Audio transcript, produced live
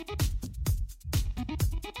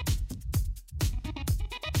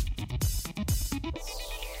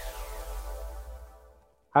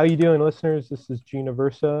How you doing, listeners? This is Gina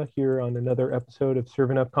Versa here on another episode of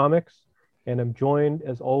Serving Up Comics, and I'm joined,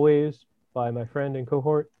 as always, by my friend and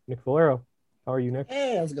cohort, Nick Valero. How are you, Nick?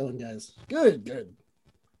 Hey, how's it going, guys? Good, good.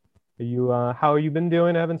 Are you? How you been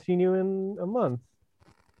doing? I haven't seen you in a month.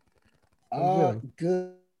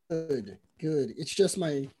 Good, good. It's just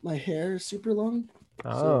my hair is super long,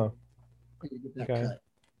 Oh, so I need to get that okay. cut.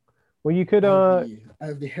 Well, you could. I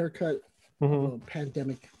have the haircut of a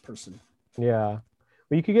pandemic person. Yeah.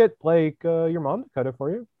 Well, you could get like your mom to cut it for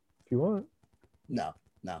you if you want. No.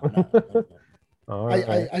 All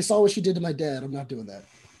right. I saw what she did to my dad. I'm not doing that.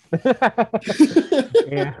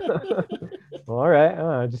 Yeah. Well, all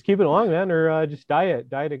right. Just keep it long, man, or just dye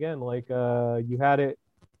it again, like you had it,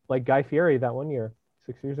 like Guy Fieri that one year,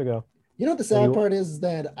 6 years ago. You know what the sad part is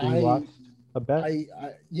that you lost a bet.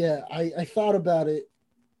 I thought about it,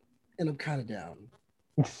 and I'm kind of down.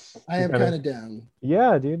 I am kind of down.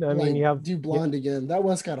 Yeah, dude. I mean, you have do blonde again. That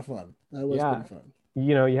was kind of fun. That was pretty fun.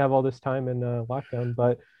 You know, you have all this time in lockdown,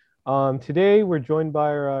 but today we're joined by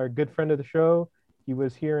our good friend of the show. He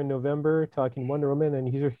was here in November talking Wonder Woman, and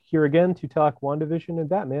he's here again to talk WandaVision and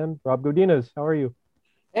Batman. Rob Godinez, how are you?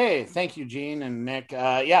 Hey, thank you, Gene and Nick.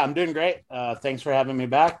 Yeah, I'm doing great. Thanks for having me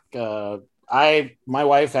back. My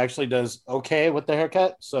wife actually does okay with the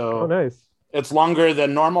haircut, so nice. It's longer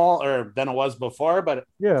than normal or than it was before, but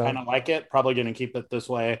yeah, kind of like it. Probably going to keep it this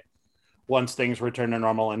way once things return to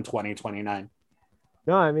normal in 2029.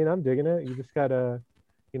 No, I mean, I'm digging it. You just gotta,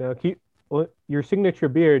 keep your signature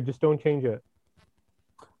beard. Just don't change it.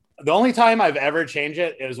 The only time I've ever changed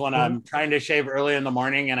it is when I'm trying to shave early in the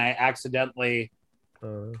morning and I accidentally.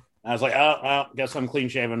 I was like, oh, guess I'm clean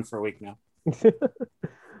shaven for a week now.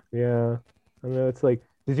 Yeah, I know it's like.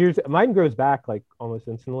 Mine grows back like almost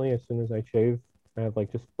instantly as soon as I shave. I have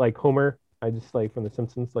like just like Homer. I just like from The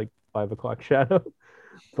Simpsons, like 5 o'clock shadow.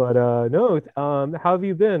 But no, how have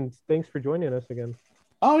you been? Thanks for joining us again.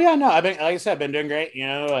 Oh yeah, no, I've been, like I said, I've been doing great.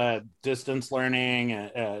 Distance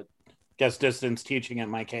learning, guess distance teaching in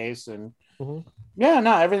my case, and yeah,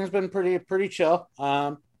 no, everything's been pretty chill.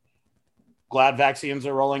 Glad vaccines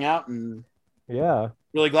are rolling out, and yeah,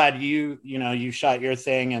 really glad you shot your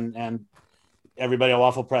thing and. Everybody at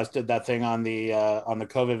Waffle Press did that thing on the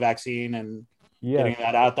COVID vaccine and getting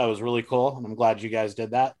that out. That was really cool, and I'm glad you guys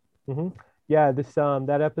did that. Yeah, this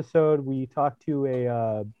that episode we talked to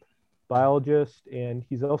a biologist, and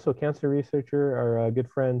he's also a cancer researcher. Our good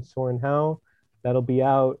friend Soren Howe. That'll be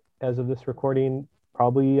out as of this recording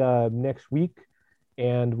probably next week,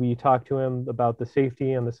 and we talked to him about the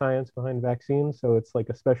safety and the science behind vaccines. So it's like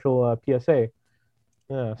a special PSA.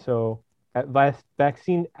 Yeah, so.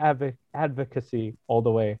 Vaccine advocacy all the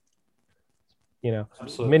way.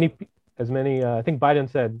 Absolutely. Many. I think Biden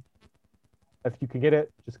said, if you can get it,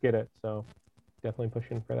 just get it. So definitely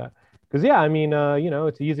pushing for that. Because yeah, I mean,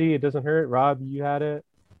 it's easy. It doesn't hurt. Rob, you had it.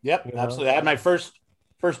 Yep, absolutely. I had my first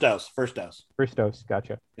dose. First dose.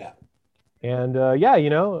 Gotcha. Yeah. And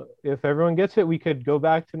if everyone gets it, we could go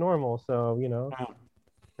back to normal. So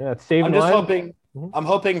yeah, it's saving lives. I'm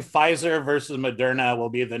hoping Pfizer versus Moderna will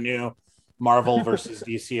be the new Marvel versus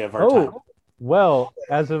DC of our time. Well,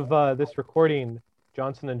 as of this recording,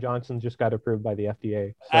 Johnson & Johnson just got approved by the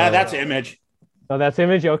FDA. So, that's Image. Oh, that's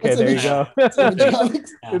Image? Okay, there you go.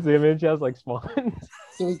 It's Image has like Spawn.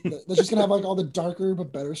 So they're just going to have like all the darker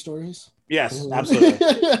but better stories? Yes,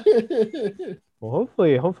 absolutely. Well,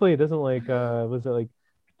 hopefully it doesn't like, was it like,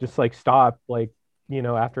 just like stop like,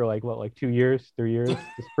 after like what, like 2 years, 3 years?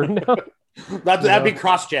 Just for now. That'd be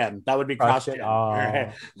cross-gen. That would be cross-gen.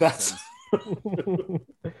 Oh. That's...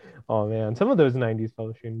 Oh man, some of those 90s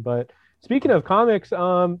publishing. But speaking of comics,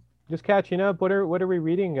 just catching up, what are we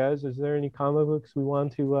reading, guys? Is there any comic books we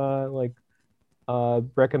want to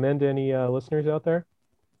recommend to any listeners out there?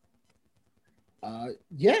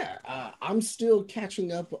 I'm still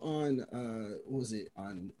catching up on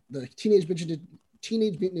on the Teenage Mutant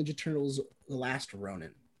Ninja Turtles: The Last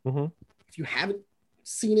Ronin. If you haven't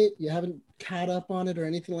seen it, you haven't caught up on it or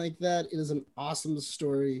anything like that, it is an awesome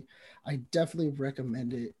story. I definitely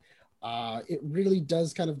recommend it. It really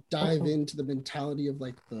does kind of dive into the mentality of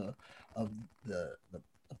like the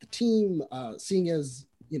team, seeing as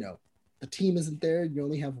the team isn't there, you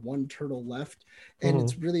only have one turtle left, and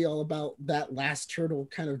it's really all about that last turtle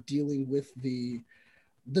kind of dealing with the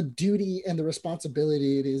duty and the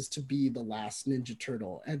responsibility it is to be the last Ninja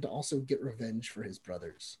Turtle and to also get revenge for his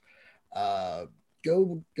brothers.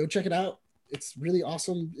 Go check it out. It's really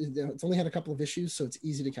awesome. It's only had a couple of issues, so it's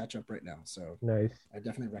easy to catch up right now. So nice. I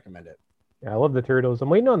definitely recommend it. Yeah, I love the Turtles. I'm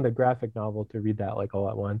waiting on the graphic novel to read that like all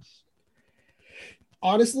at once.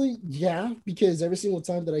 Honestly, yeah, because every single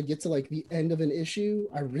time that I get to like the end of an issue,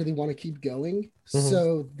 I really want to keep going. Mhm.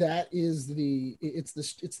 So that is it's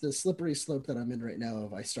the slippery slope that I'm in right now.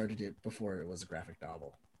 Of I started it before it was a graphic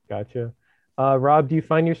novel. Gotcha. Rob, do you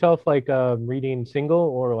find yourself like reading single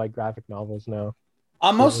or like graphic novels now?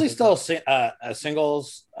 I'm Do you have mostly still a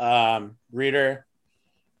singles reader,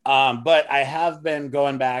 but I have been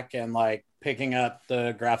going back and like picking up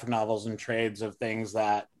the graphic novels and trades of things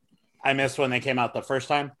that I missed when they came out the first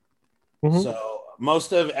time. Mhm. So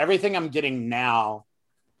most of everything I'm getting now,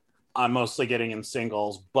 I'm mostly getting in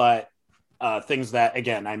singles, but things that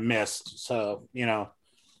again I missed. So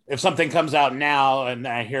if something comes out now and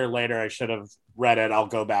I hear later I should have read it, I'll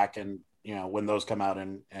go back and when those come out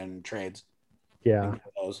in trades and Yeah. get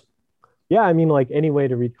those. Yeah, I mean, like any way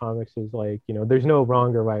to read comics is like, there's no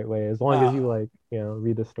wrong or right way as long as Uh, you like,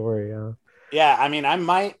 read the story. Yeah. yeah, I mean, I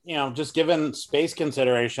might, just given space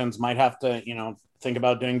considerations, might have to, think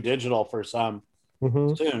about doing digital for some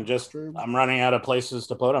Hmm. soon. Just True. I'm running out of places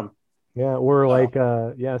to put them. Yeah, or So, like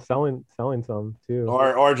yeah, selling some too.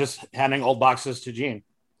 or just handing old boxes to Gene.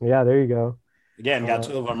 Yeah, there you go. Again, got Uh,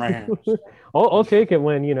 two of them right here. I'll take it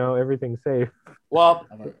when, everything's safe. Well,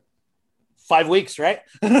 How about 5 weeks, right?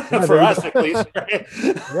 Yeah, For there you us, at go. least. Right?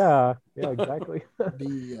 Yeah, yeah, exactly.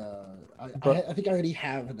 the But I think I already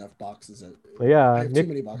have enough boxes. I yeah, have too Nick,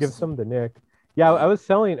 many give boxes of some to Nick. Yeah, yeah. I was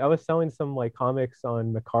selling some like comics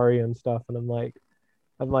on Macari and stuff, and I'm like,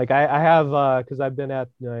 I have because I've been at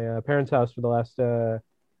my parents' house for the last the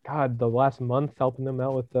last month helping them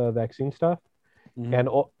out with the vaccine stuff,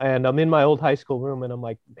 Mhm. and I'm in my old high school room, and I'm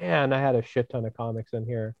like, man, I had a shit ton of comics in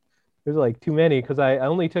here. There's like too many because I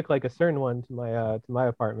only took like a certain one to my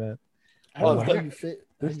apartment. I don't Well, know Uh, how here,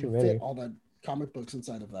 there's too many. all the comic books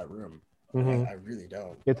inside of that room. Hmm. I really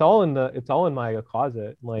don't. It's all in my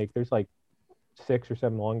closet. Like there's like 6 or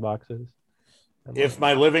 7 long boxes. I'm like, if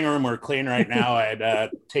my living room were clean right now, I'd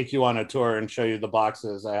take you on a tour and show you the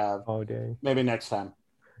boxes I have. oh dang. Maybe next time.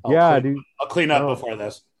 I'll Yeah, clean. dude. I'll clean up No, before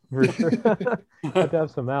this. for sure. Have to have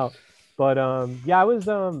some out. But yeah,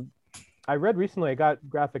 I read recently I got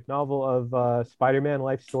graphic novel of Spider-Man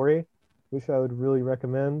Life Story, which I would really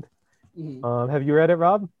recommend. Mhm. Have you read it,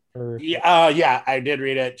 Rob? Or Yeah, yeah, I did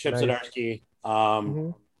read it. Chip nice. Zdarsky.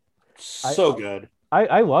 Hmm. I So good.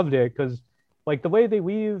 I loved it because like the way they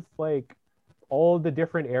weave like all the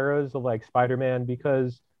different eras of like Spider-Man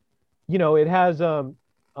because it has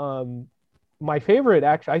um my favorite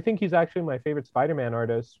actually I think he's actually my favorite Spider-Man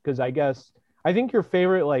artist because I think your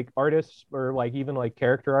favorite like artist or like even like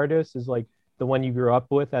character artist is like the one you grew up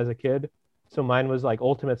with as a kid. So mine was like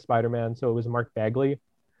Ultimate Spider-Man, so it was Mark Bagley.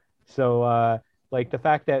 So like the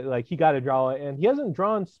fact that like he got to draw it and he hasn't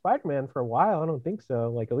drawn Spider-Man for a while, I don't think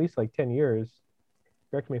so, like at least like 10 years.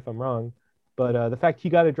 Correct me if I'm wrong. But the fact he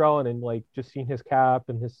got to draw it and like just seeing his cap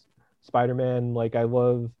and his Spider-Man, like I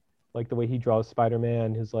love like the way he draws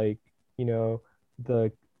Spider-Man, his like, you know,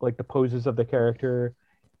 the like the poses of the character.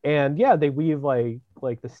 And yeah, they weave like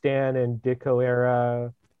the Stan and Ditko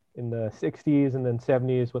era in the 60s and then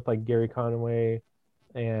 70s with like Gary Conway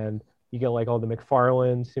and you get like all the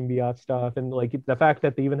McFarlane symbiote stuff and like the fact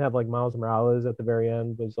that they even have like Miles Morales at the very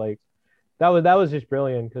end was like that was just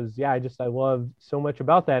brilliant because yeah, I love so much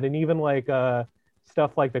about that and even like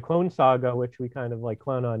stuff like the Clone Saga, which we kind of like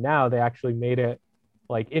clone on now, they actually made it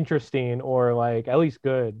like interesting or like at least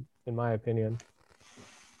good in my opinion.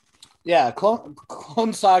 Yeah,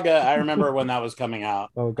 Clone Saga. I remember when that was coming out.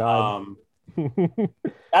 Oh God.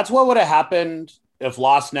 That's what would have happened if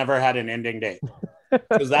Lost never had an ending date.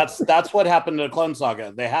 Because that's what happened to Clone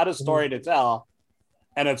Saga. They had a Hmm. story to tell,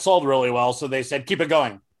 and it sold really well. So they said keep it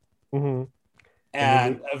going, Hmm. And then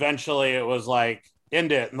and eventually it was like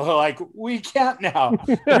end it. And they're like, we can't now.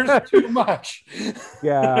 There's too much.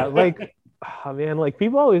 yeah, like oh, man, like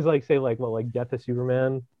people always like say like well like Death of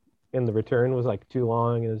Superman in the Return was like too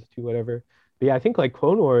long and it was too whatever. But yeah, I think like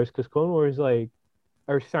Clone Wars because Clone Wars like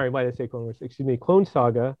or sorry, why did I say Clone Wars? Excuse me, Clone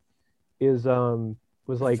Saga is was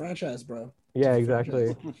It's a like franchise, bro. yeah, It's a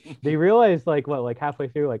exactly. franchise. They realized like what like halfway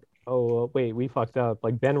through like oh well, wait we fucked up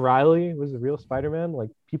like Ben Riley was the real Spider-Man like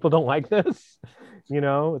people don't like this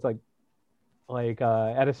it's like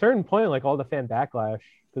at a certain point like all the fan backlash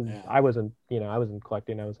because Yeah. I wasn't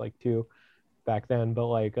collecting I was like 2 back then but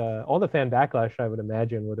like all the fan backlash I would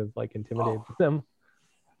imagine would have like intimidated Oh. them.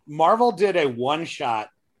 Marvel did a one shot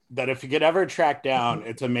that if you could ever track down,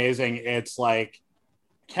 it's amazing. It's like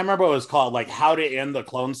can't remember what it was called, like How to End the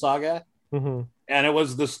Clone Saga. Hmm. And it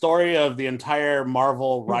was the story of the entire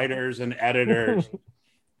Marvel writers and editors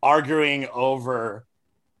arguing over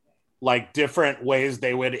like different ways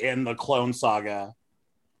they would end the Clone Saga,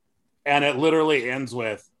 and it literally ends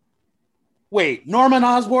with, "Wait, Norman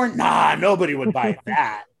Osborn? Nah, nobody would buy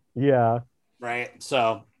that." Yeah. Right.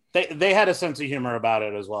 So they had a sense of humor about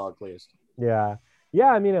it as well, at least. Yeah.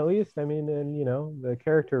 Yeah. I mean, at least, I mean, and the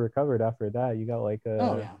character recovered after that. You got like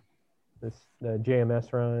the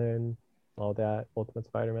JMS run, all that, Ultimate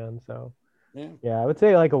Spider-Man. So yeah, I would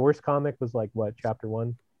say like a worst comic was like what, Chapter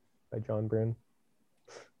 1 by John Byrne.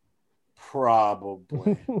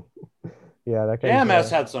 Probably. Yeah, that JMS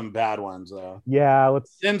had some bad ones though. Yeah,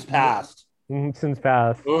 Since past. Since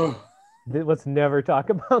past. Let's never talk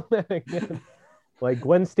about that again. Like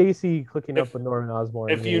Gwen Stacy clicking up with Norman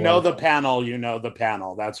Osborn. If you know the panel, you know the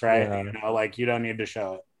panel. That's right. Yeah. Like you don't need to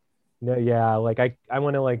show it. No, yeah, like I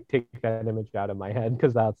want to like take that image out of my head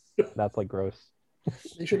because that's like gross.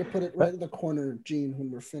 They should have put it right in the corner, Gene,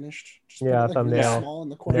 when we're finished. Just put it, like, thumbnail. Small in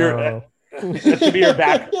the corner. No. It should be your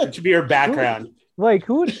back. It should be your background. Like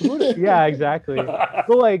who? Yeah, exactly. But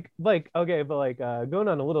like okay, but like going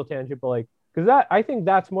on a little tangent, but like because I think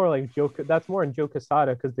that's more like Joe. That's more in Joe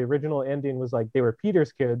Quesada because the original ending was like they were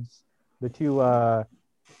Peter's kids, the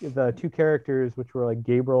two characters which were like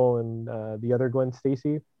Gabriel and the other Gwen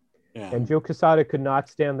Stacy. Yeah. And Joe Quesada could not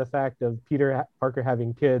stand the fact of Peter Parker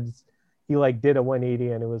having kids. He like did a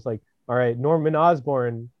 180 and it was like, all right, Norman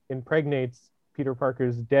Osborn impregnates Peter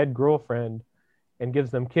Parker's dead girlfriend and gives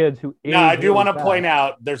them kids who age. No, I do want to point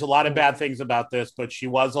out there's a lot of bad things about this, but she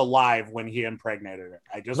was alive when he impregnated her.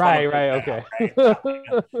 I just right, okay. Out,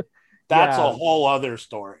 right? That's a whole other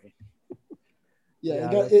story. Yeah,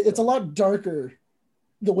 it's a lot darker.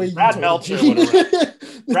 The way Brad Meltzer would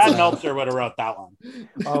have wrote that one.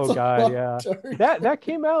 Oh God, yeah. That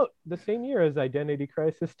came out the same year as Identity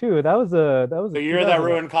Crisis too. That was the year that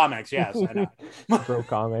ruined comics. Yes, I know. Broke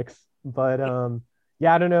comics, but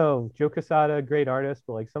yeah, I don't know. Joe Quesada, great artist,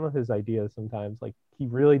 but like some of his ideas sometimes, like he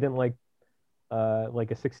really didn't like a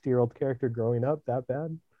 60-year-old character growing up that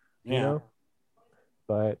bad, you know.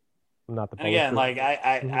 But I'm not the. And again, like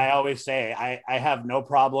I always say, I have no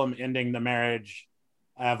problem ending the marriage.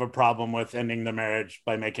 I have a problem with ending the marriage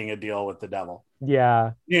by making a deal with the devil.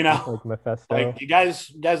 Yeah. Like Mephisto. Like you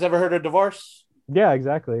guys ever heard of divorce? Yeah,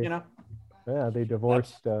 exactly. Yeah, they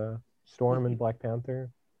divorced Storm and Black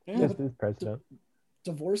Panther. Yeah, his president.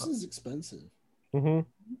 Divorce is expensive. Mm-hmm.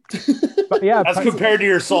 But yeah, as compared to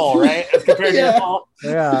your soul, right? As compared to your soul.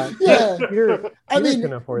 Yeah. I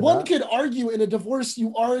mean, one could argue in a divorce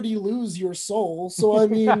you already lose your soul. So I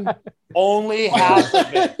mean, only half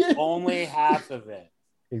of it. Only half of it.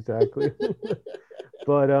 Exactly.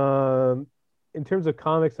 But in terms of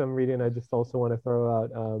comics I'm reading, I just also want to throw out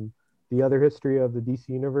The Other History of the DC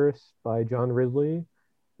Universe by John Ridley,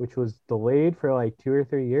 which was delayed for like 2 or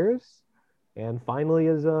 3 years and finally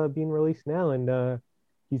is being released now. And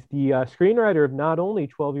he's the screenwriter of not only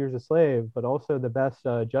 12 Years a Slave, but also the best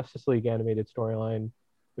Justice League animated storyline,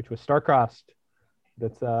 which was Star-Crossed.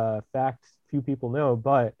 That's facts few people know,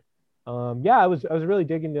 but yeah, I was really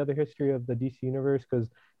digging The Other History of the DC Universe because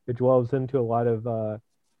it delves into a lot of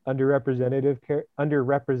underrepresented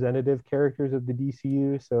characters of the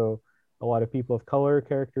DCU. So a lot of people of color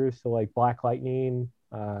characters, so like Black Lightning.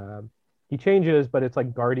 He changes, but it's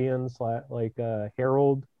like Guardians, like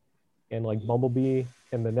Herald, and like Bumblebee.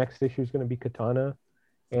 And the next issue is going to be Katana,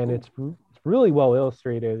 and it's really well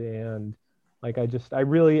illustrated. And like I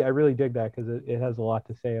really dig that because it has a lot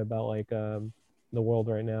to say about like the world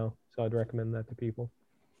right now. So I'd recommend that to people.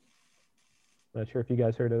 Not sure if you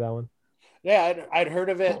guys heard of that one. Yeah, I'd heard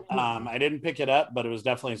of it. I didn't pick it up, but it was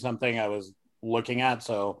definitely something I was looking at.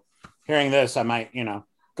 So hearing this, I might,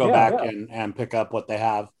 go back and pick up what they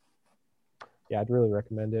have. Yeah, I'd really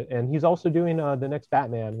recommend it. And he's also doing the next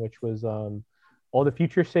Batman, which was all the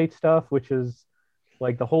Future State stuff, which is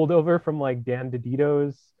like the holdover from like Dan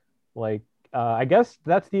DiDio's. Like, I guess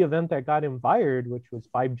that's the event that got him fired, which was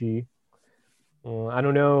 5G. I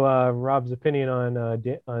don't know Rob's opinion on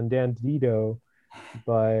Dan DiDio,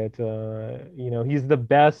 but he's the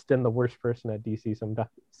best and the worst person at DC sometimes.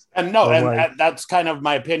 And that's kind of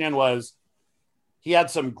my opinion. Was he had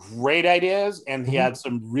some great ideas and he had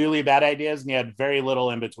some really bad ideas, and he had very little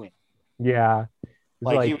in between. Yeah,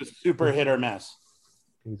 like he was super hit or miss.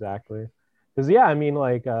 Exactly. Because yeah, I mean,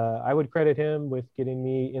 like I would credit him with getting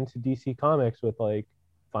me into DC Comics with like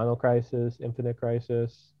Final Crisis, Infinite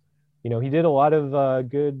Crisis. He did a lot of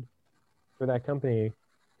good for that company,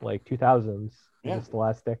 like 2000s, just the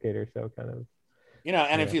last decade or so, kind of.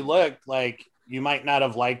 And if you look, like, you might not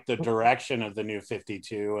have liked the direction of the New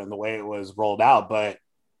 52 and the way it was rolled out, but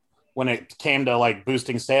when it came to like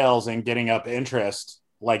boosting sales and getting up interest,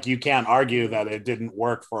 like you can't argue that it didn't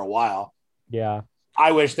work for a while. Yeah.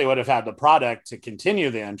 I wish they would have had the product to continue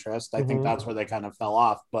the interest. I think Mhm. that's where they kind of fell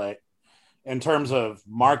off. But in terms of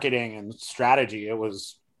marketing and strategy, it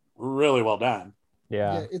was really well done.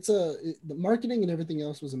 Yeah. The marketing and everything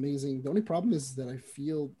else was amazing. The only problem is that I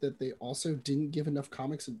feel that they also didn't give enough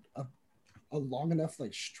comics a long enough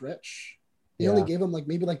like stretch. They only Yeah. gave them like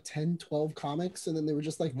maybe like 10, 12 comics, and then they were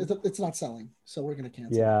just like, it's not selling, so we're gonna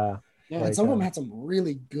cancel it. Yeah. Yeah. And Like, some of them had some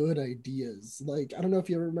really good ideas. Like, I don't know if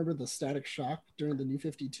you ever remember the Static Shock during the New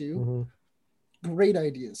 52. mhm. Great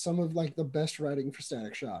ideas. Some of like the best writing for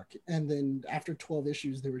Static Shock. And then after 12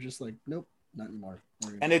 issues, they were just like, nope, not anymore.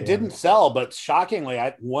 And it didn't sell, but shockingly,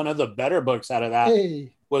 one of the better books out of that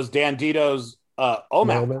was Dan Dito's OMAC.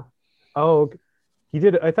 Middleman. Oh, he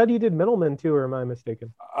did. I thought he did Middleman too, or am I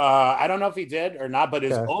mistaken? I don't know if he did or not, but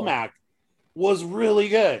his OMAC was really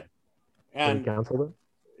good. And he canceled it?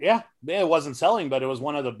 Yeah, it wasn't selling, but it was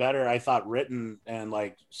one of the better, I thought, written and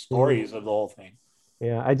like stories of the whole thing.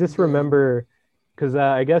 Yeah, I just remember because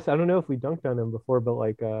I guess I don't know if we dunked on him before, but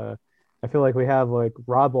like I feel like we have like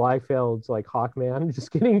Rob Liefeld's like Hawkman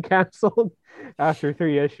just getting canceled after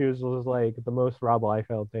 3 issues was like the most Rob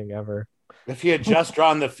Liefeld thing ever. If he had just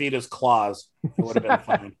drawn the fetus claws, it would have been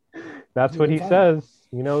fine. That's what he says,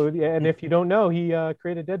 you know. And if you don't know, he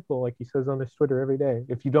created Deadpool, like he says on his Twitter every day.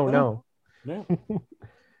 If you don't know, yeah.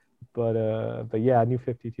 But yeah, New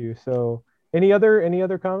 52. So any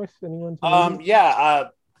other comics? Anyone's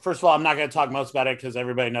first of all, I'm not going to talk most about it because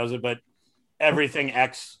everybody knows it, but everything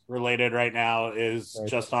X related right now is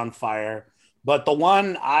just on fire. But the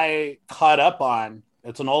one I caught up on,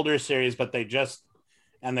 it's an older series, but they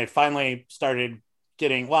finally started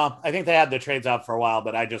getting, well, I think they had the trades out for a while,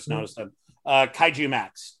 but I just noticed them. Kaiju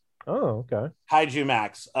Max. Oh, okay. Kaiju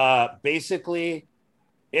Max. Basically,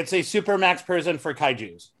 it's a super max prison for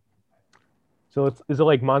kaijus. So is it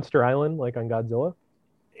like Monster Island, like on Godzilla?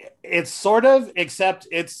 It's sort of, except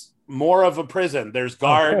it's more of a prison. There's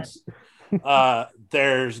guards.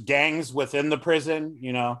 There's gangs within the prison.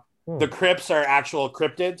 You know, the crypts are actual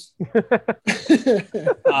cryptids.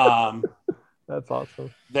 That's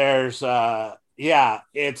awesome. There's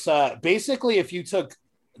it's basically if you took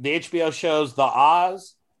the HBO shows The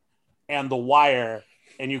Oz and The Wire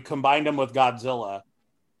and you combined them with Godzilla,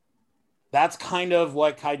 that's kind of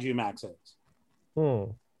what Kaiju Max is.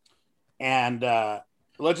 And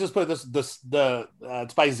let's just put this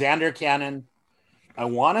it's by Xander Cannon. I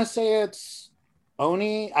want to say it's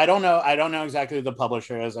Oni. I don't know exactly who the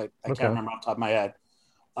publisher is. I can't remember off the top of my head.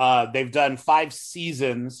 They've done 5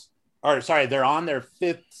 seasons, or sorry, they're on their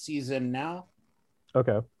 5th season now.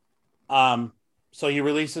 Okay. So he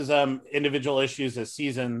releases individual issues as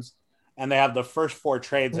seasons, and they have the first 4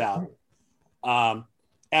 trades out.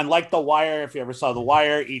 And like The Wire, if you ever saw The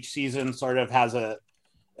Wire, each season sort of has a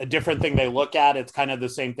different thing they look at. It's kind of the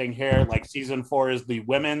same thing here. Like season 4 is the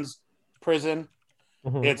women's prison.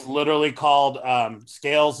 Mm-hmm. It's literally called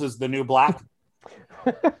Scales is the New Black.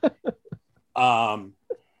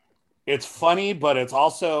 It's funny, but it's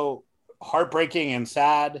also heartbreaking and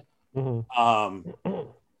sad. Mm-hmm.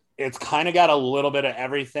 It's kind of got a little bit of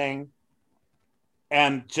everything.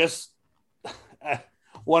 And just...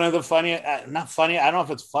 one of the funny, not funny, I don't know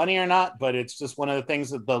if it's funny or not, but it's just one of the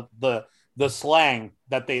things that the slang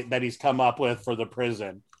that he's come up with for the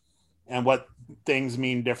prison and what things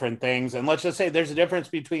mean different things. And let's just say there's a difference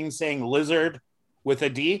between saying lizard with a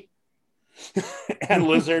D and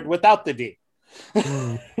lizard without the D,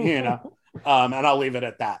 you know, and I'll leave it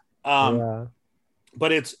at that.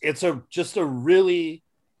 But it's just a really,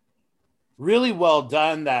 really well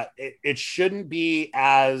done that it shouldn't be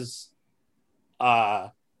as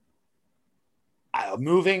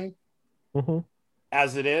moving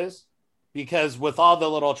as it is, because with all the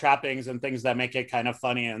little trappings and things that make it kind of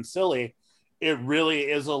funny and silly, it really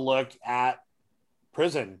is a look at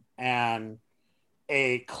prison and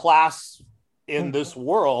a class in this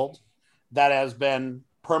world that has been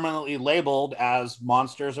permanently labeled as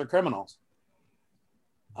monsters or criminals,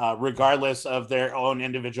 regardless of their own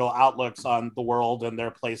individual outlooks on the world and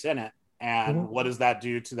their place in it. And what does that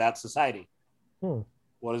do to that society?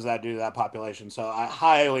 What does that do to that population? So I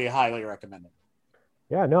highly, highly recommend it.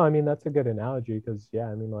 Yeah, no, I mean, that's a good analogy because, yeah,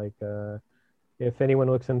 I mean, like, if anyone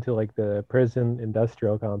looks into, like, the prison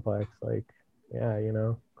industrial complex, like, yeah, you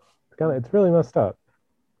know, it's really messed up.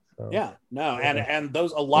 So, yeah, no, and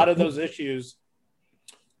a lot of those issues,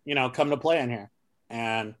 you know, come to play in here.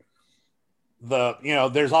 And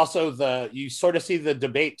there's also you sort of see the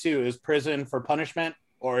debate, too, is prison for punishment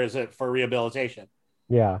or is it for rehabilitation?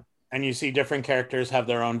 Yeah. And you see different characters have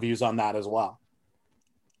their own views on that as well.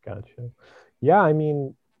 Gotcha. Yeah, I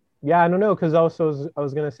mean, yeah, I don't know, because also I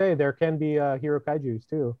was going to say there can be hero kaijus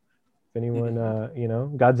too. If anyone,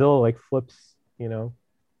 Godzilla like flips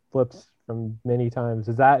from many times.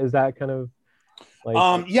 Is that kind of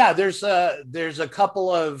like? Yeah, there's a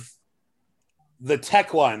couple of the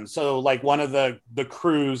tech ones. So like one of the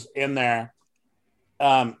crews in there,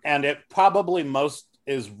 and it probably most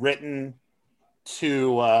is written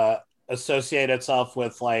to associate itself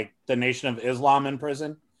with like the Nation of Islam in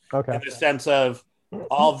prison. Okay. In the sense of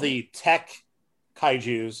all the tech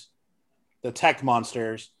kaijus, the tech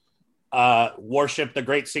monsters, worship the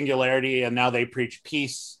Great Singularity, and now they preach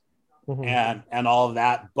peace and all of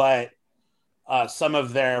that. But some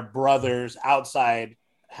of their brothers outside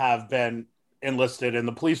have been enlisted in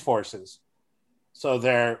the police forces, so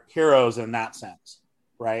they're heroes in that sense,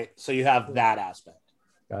 right? So you have that aspect.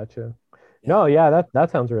 Gotcha. Yeah. No, yeah,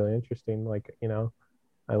 that sounds really interesting. Like,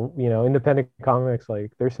 independent comics,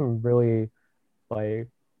 like there's some really like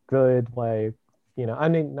good, like, I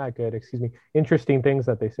mean, not good, excuse me, interesting things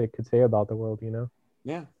that they could say about the world,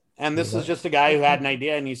 Yeah. And this is just a guy who had an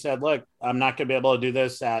idea and he said, look, I'm not going to be able to do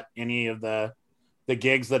this at any of the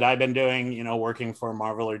gigs that I've been doing, working for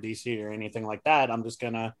Marvel or DC or anything like that. I'm just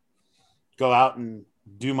going to go out and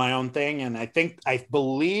do my own thing. And I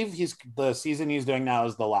believe the season he's doing now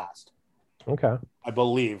is the last. Okay. I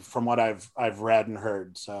believe, from what I've read and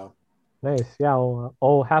heard. So nice. Yeah,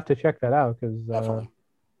 I'll have to check that out because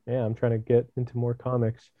yeah, I'm trying to get into more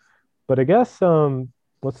comics. But I guess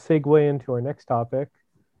let's segue into our next topic.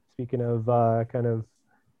 Speaking of kind of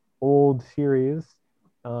old series,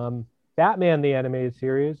 Batman the Animated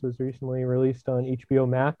Series was recently released on HBO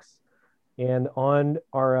Max. And on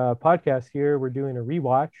our podcast here, we're doing a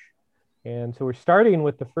rewatch. And so we're starting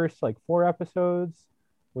with the first like 4 episodes,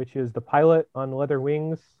 which is the pilot on Leather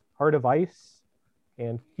Wings, Heart of Ice,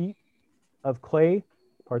 and Feet of Clay,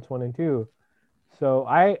 parts 1 and 2. So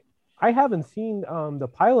I haven't seen the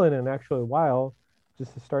pilot in actually a while,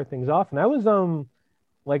 just to start things off. And I was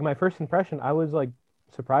like my first impression, I was like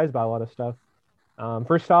surprised by a lot of stuff.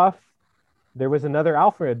 First off, there was another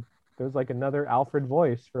Alfred. There was like another Alfred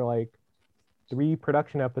voice for like 3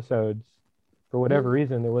 production episodes. For whatever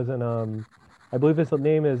reason, it wasn't. I believe his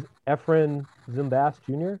name is Efren Zimbas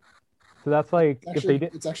Jr. So that's like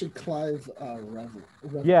it's actually Clive Revel.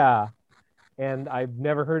 Yeah, and I've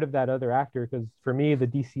never heard of that other actor because for me, the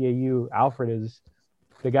DCAU Alfred is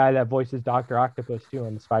the guy that voices Dr. Octopus too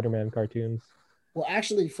on the Spider-Man cartoons. Well,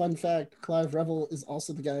 actually, fun fact: Clive Revel is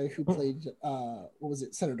also the guy who played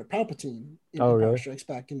Senator Palpatine in Empire Strikes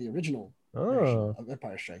Back in the original version of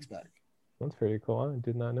Empire Strikes Back. That's pretty cool. I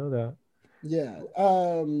did not know that. Yeah.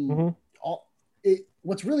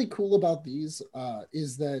 What's really cool about these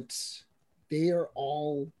is that they are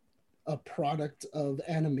all a product of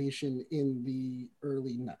animation in the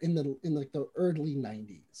early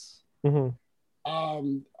 90s.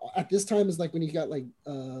 At this time is like when you got like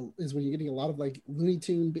is when you're getting a lot of like Looney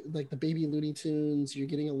Tune, like the baby Looney Tunes. You're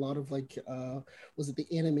getting a lot of like was it the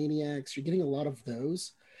Animaniacs? You're getting a lot of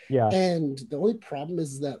those. Yeah. And the only problem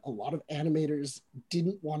is that a lot of animators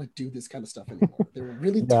didn't want to do this kind of stuff anymore. They were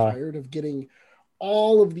really tired of getting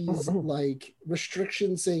all of these like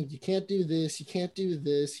restrictions saying you can't do this, you can't do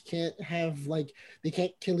this, you can't have like, they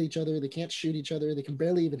can't kill each other, they can't shoot each other, they can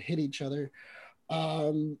barely even hit each other.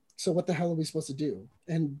 So what the hell are we supposed to do?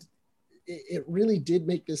 And it really did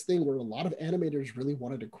make this thing where a lot of animators really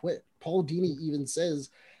wanted to quit. Paul Dini even says,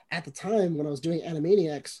 at the time when I was doing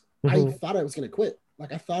Animaniacs, I thought I was going to quit.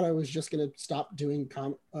 Like I thought I was just going to stop doing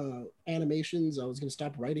animations. I was going to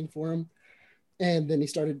stop writing for him. And then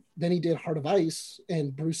he did Heart of Ice,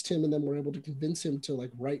 and Bruce Timm and them were able to convince him to like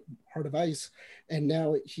write Heart of Ice. And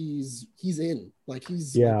now he's in, like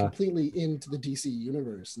he's like completely into the DC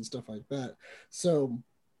universe and stuff like that. So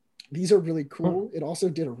these are really cool. It also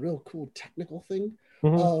did a real cool technical thing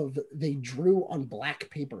of they drew on black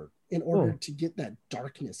paper in order to get that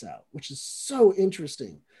darkness out, which is so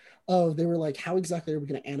interesting. They were like, how exactly are we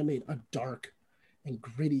going to animate a dark and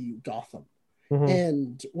gritty Gotham?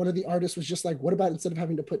 And one of the artists was just like, what about instead of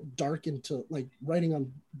having to put dark into like writing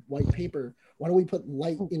on white paper, why don't we put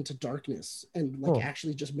light into darkness and like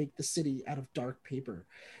actually just make the city out of dark paper?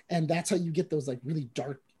 And that's how you get those like really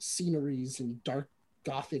dark sceneries and dark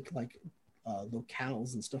Gothic like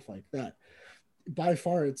locales and stuff like that. By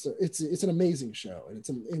far, it's an amazing show, and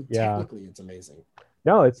technically it's amazing.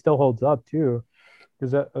 No, it still holds up too.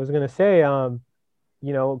 Because I was gonna say,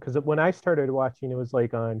 because when I started watching, it was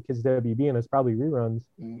like on Kids WB, and it's probably reruns.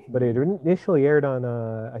 But it initially aired on,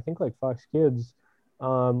 I think like Fox Kids.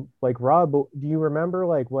 Like Rob, do you remember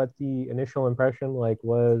like what the initial impression like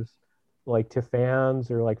was, like to fans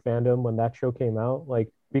or like fandom when that show came out? Like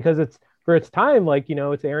because it's for its time, like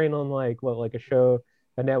it's airing on like a show,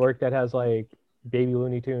 a network that has like baby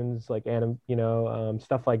Looney Tunes, like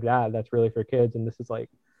stuff like that. That's really for kids. And this is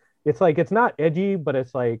it's not edgy, but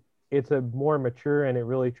it's a more mature, and it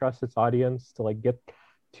really trusts its audience to like get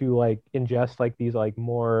to like ingest like these like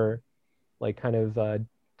more like kind of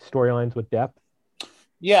storylines with depth.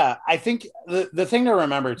 Yeah, I think the thing to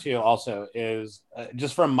remember too also is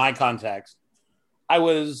just from my context, I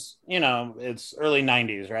was, it's early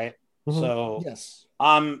 90s, right? Mm-hmm. So yes,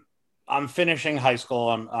 I'm finishing high school.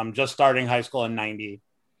 I'm just starting high school in 90.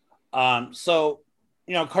 So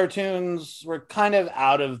cartoons were kind of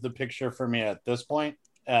out of the picture for me at this point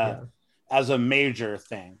as a major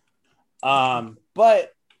thing.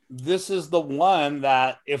 But this is the one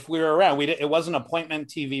that if we were around, it wasn't appointment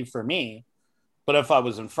TV for me, but if I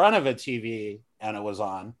was in front of a TV and it was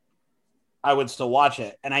on, I would still watch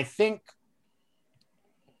it. And I think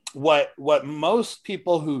what most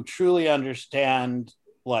people who truly understand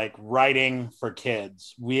like writing for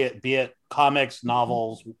kids, be it comics,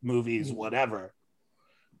 novels, movies, whatever,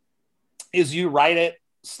 is you write it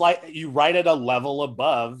a level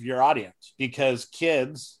above your audience, because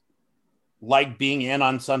kids like being in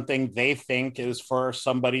on something they think is for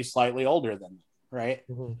somebody slightly older than them, right?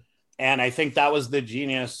 Mm-hmm. And I think that was the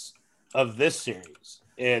genius of this series.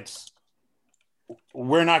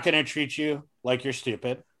 We're not going to treat you like you're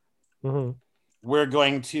stupid. Mm-hmm. We're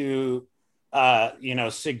going to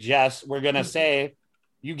suggest, we're going to say,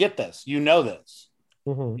 you get this, this.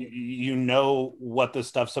 Mm-hmm. You know what this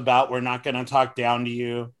stuff's about. We're not going to talk down to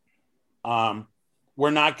you. We're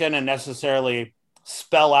not going to necessarily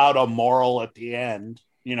spell out a moral at the end.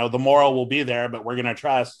 The moral will be there, but we're going to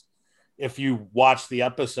trust if you watch the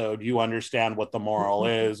episode, you understand what the moral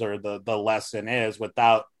is or the lesson is,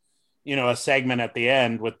 without, a segment at the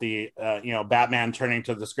end with the, Batman turning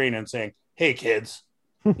to the screen and saying, "Hey kids,"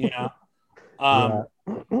 and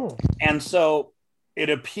so it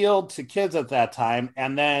appealed to kids at that time.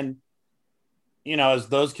 And then, as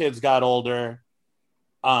those kids got older,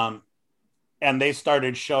 and they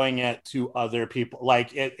started showing it to other people,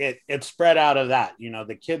 like it spread out of that.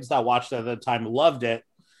 The kids that watched it at the time loved it.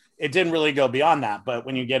 It didn't really go beyond that. But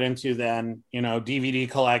when you get into then, DVD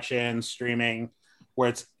collections, streaming, where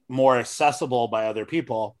it's more accessible by other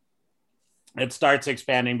people, it starts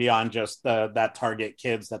expanding beyond just that target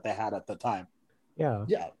kids that they had at the time. Yeah,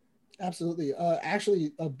 absolutely.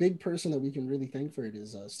 Actually, a big person that we can really thank for it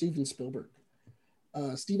is Steven Spielberg.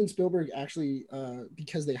 Steven Spielberg actually,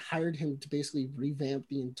 because they hired him to basically revamp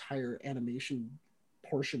the entire animation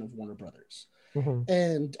portion of Warner Brothers. Mm-hmm.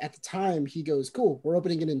 And at the time, he goes, "Cool, we're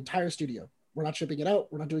opening an entire studio. We're not shipping it out.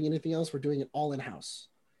 We're not doing anything else. We're doing it all in-house."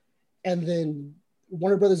 And then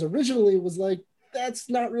Warner Brothers originally was like, "That's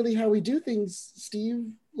not really how we do things, Steve.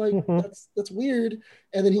 Like, that's weird."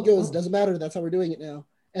 And then he goes, "Doesn't matter. That's how we're doing it now."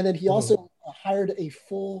 And then he also hired a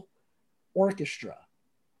full orchestra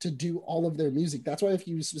to do all of their music. That's why if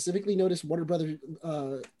you specifically notice Warner Brothers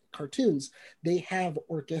cartoons, they have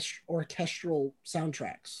orchestral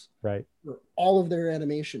soundtracks, right, for all of their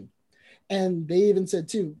animation. And they even said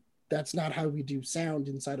too, that's not how we do sound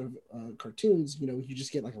inside of cartoons. You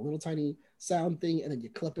just get like a little tiny sound thing and then you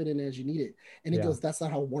clip it in as you need it. And he goes, "That's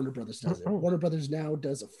not how Warner Brothers does it. Warner Brothers now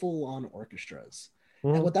does a full-on orchestras."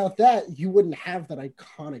 And without that, you wouldn't have that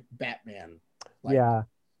iconic Batman.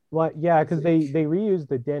 Because they reused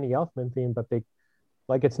the Danny Elfman theme, but they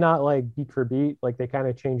it's not like beat for beat. Like they kind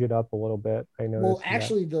of change it up a little bit. I know. Well,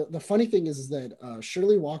 actually, the funny thing is that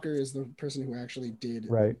Shirley Walker is the person who actually did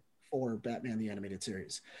for Batman the Animated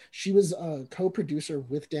Series. She was a co-producer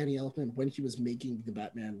with Danny Elfman when he was making the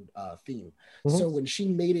Batman theme. Mm-hmm. So when she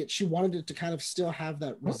made it, she wanted it to kind of still have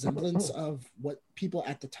that resemblance of what people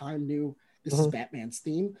at the time knew. This is Batman's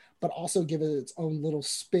theme, but also give it its own little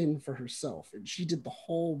spin for herself. And she did the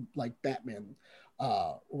whole like Batman,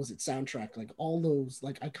 soundtrack, like all those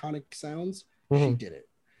like iconic sounds. She did it.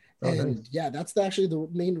 And nice. That's actually the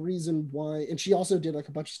main reason why. And she also did like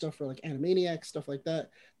a bunch of stuff for like Animaniacs, stuff like that.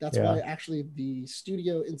 That's why actually the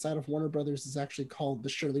studio inside of Warner Brothers is actually called the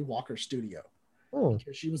Shirley Walker Studio.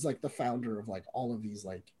 Because she was like the founder of like all of these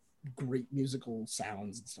like great musical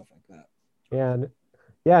sounds and stuff like that.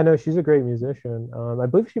 Yeah, no, she's a great musician. I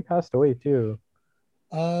believe she passed away too.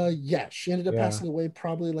 She ended up passing away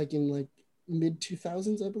probably like in like mid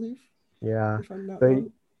 2000s, I believe. Yeah. If I'm not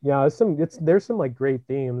wrong. Yeah, there's some like great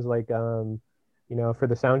themes like for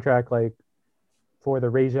the soundtrack, like for the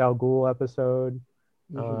Ra's al Ghul episode,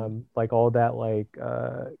 like all that like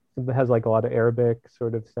it has like a lot of Arabic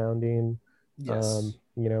sort of sounding,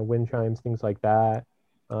 wind chimes, things like that.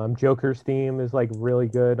 Joker's theme is like really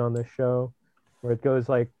good on this show, where it goes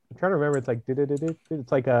like, I'm trying to remember, it's like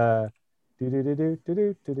it's like a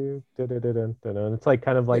It's like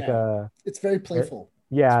kind of like it's very playful.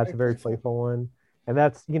 It's a very playful one. And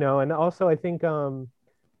that's, and also I think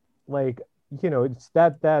like, it's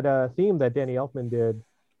that theme that Danny Elfman did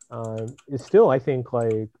is still, I think,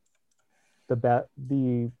 like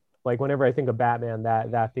the like whenever I think of Batman,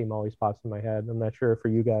 that theme always pops in my head. I'm not sure for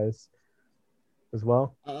you guys as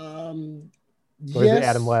well. Or is it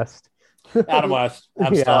Adam West? Adam West.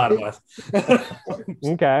 I'm still Adam West.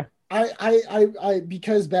 Okay. I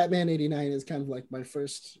because Batman 89 is kind of like my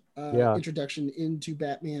first introduction into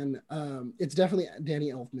Batman. It's definitely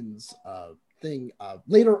Danny Elfman's thing.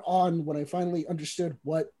 Later on, when I finally understood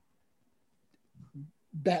what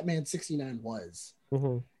Batman 69 was,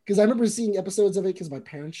 because I remember seeing episodes of it because my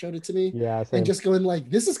parents showed it to me, and just going like,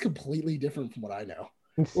 "This is completely different from what I know."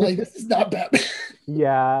 Like, this is not Batman.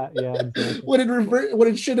 Exactly. when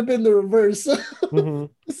it should have been the reverse.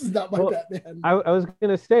 This is not my Batman. I was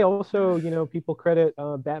gonna say also, people credit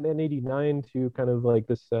Batman 89 to kind of like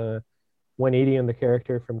this 180 in the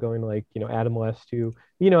character from going like, Adam West to,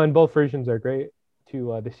 and both versions are great,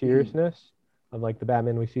 to the seriousness of like the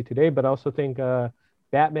Batman we see today. But I also think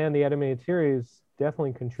Batman the animated series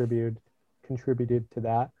definitely contributed to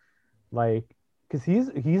that, like, because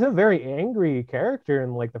he's a very angry character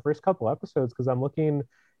in like the first couple episodes, because I'm looking,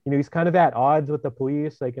 he's kind of at odds with the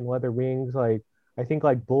police, like in Leather Wings. Like, I think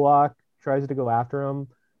like Bullock tries to go after him.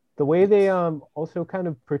 The way they also kind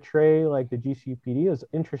of portray like the GCPD is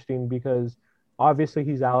interesting, because obviously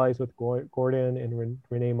he's allies with Gordon and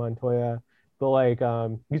Renee Montoya, but like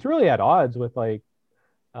he's really at odds with like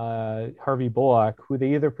Harvey Bullock, who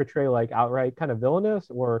they either portray like outright kind of villainous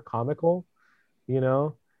or comical,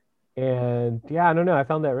 And I don't know. I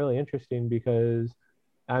found that really interesting, because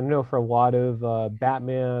I don't know, for a lot of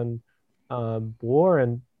Batman lore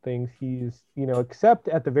and things, he's, except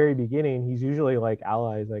at the very beginning, he's usually like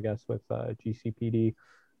allies, I guess, with GCPD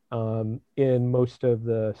in most of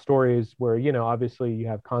the stories where, obviously you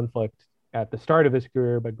have conflict at the start of his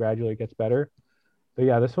career, but gradually it gets better.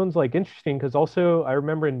 But this one's like interesting, because also I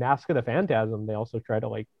remember in Mask of the Phantasm, they also try to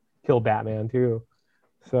like kill Batman too.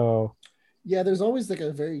 So there's always like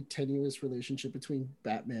a very tenuous relationship between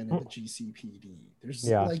Batman and the GCPD. There's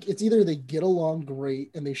like, it's either they get along great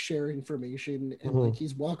and they share information, and like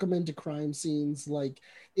he's welcome into crime scenes, like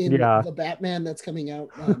in the Batman that's coming out,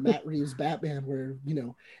 Matt Reeves' Batman, where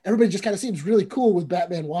everybody just kind of seems really cool with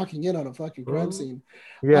Batman walking in on a fucking crime scene.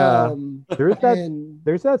 There's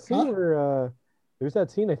that scene where there's that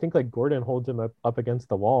scene, I think, like Gordon holds him up against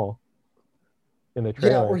the wall in the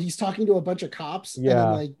trailer. Where he's talking to a bunch of cops, and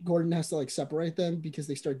then like Gordon has to like separate them because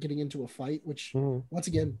they start getting into a fight, which once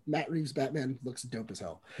again, Matt Reeves' Batman looks dope as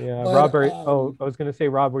hell. Rob, I was gonna say,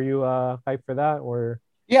 Rob, were you hyped for that? Or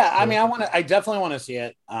I mean, I definitely want to see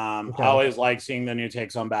it. I always like seeing the new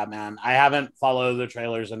takes on Batman. I haven't followed the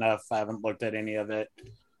trailers enough. I haven't looked at any of it,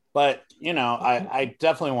 but I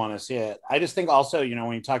definitely want to see it. I just think also,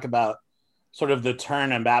 when you talk about sort of the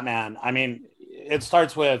turn in Batman, I mean, it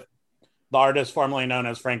starts with the artist formerly known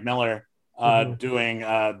as Frank Miller doing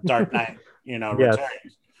Dark Knight,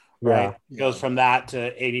 Returns, right? It goes from that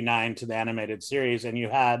to 89 to the animated series. And you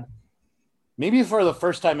had, maybe for the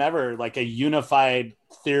first time ever, like a unified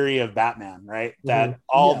theory of Batman, right? That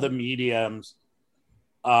all the mediums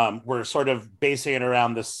were sort of basing it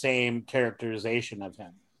around the same characterization of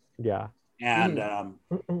him. And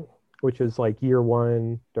which is like Year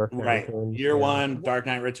One, Dark Knight Returns. Year One, Dark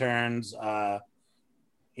Knight Returns, that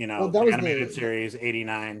was the animated series,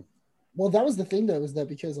 89. Well, that was the thing, though, is that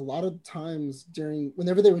because a lot of times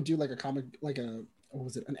whenever they would do like a comic, like an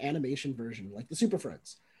animation version, like the Super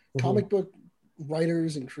Friends, comic book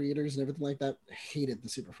writers and creators and everything like that hated the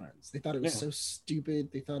Super Friends. They thought it was so stupid.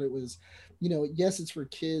 They thought it was, yes, it's for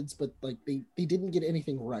kids, but like they didn't get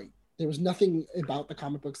anything right. There was nothing about the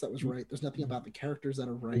comic books that was right. There's nothing about the characters that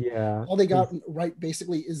are right. All they got right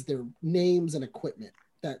basically is their names and equipment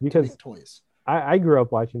to make toys. I grew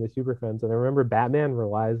up watching the Super Friends, and I remember Batman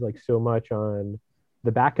relies like so much on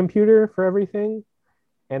the Bat computer for everything,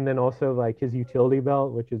 and then also like his utility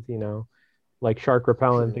belt, which is like shark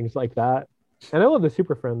repellent, things like that. And I love the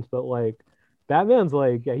Super Friends, but like Batman's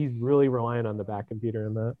like he's really relying on the Bat computer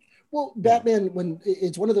in that. Well, Batman, when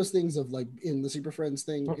it's one of those things of like in the Super Friends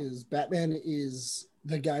thing, is Batman is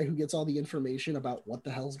the guy who gets all the information about what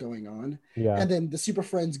the hell's going on, and then the Super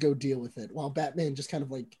Friends go deal with it, while Batman just kind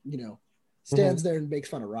of like stands there and makes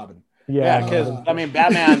fun of Robin. Because I mean,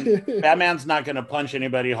 Batman's not going to punch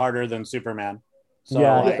anybody harder than Superman. So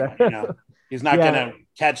he's not going to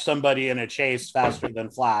catch somebody in a chase faster than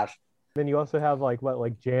Flash. Then you also have like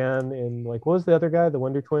Jan and like what was the other guy, the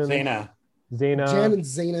Wonder Twins? Zena. Zaina. Jan and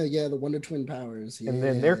Zaina, yeah, the Wonder Twin powers. Yeah. And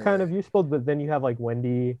then they're kind of useful, but then you have like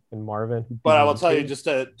Wendy and Marvin. But I will tell you, just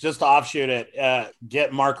to offshoot it,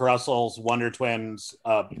 get Mark Russell's Wonder Twins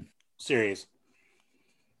series,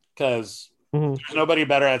 because there's nobody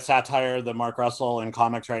better at satire than Mark Russell in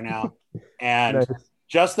comics right now. And nice.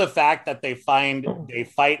 Just the fact that they fight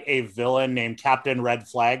a villain named Captain Red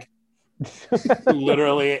Flag, who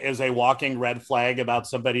literally is a walking red flag about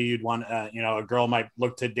somebody you'd want, a girl might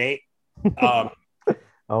look to date. Oh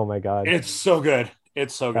my God. It's so good.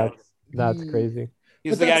 It's so good. That's crazy.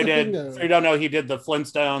 He's the guy who did, if you don't know, he did the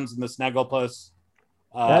Flintstones and the Snagglepuss.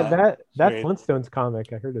 That Flintstones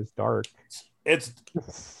comic I heard is dark.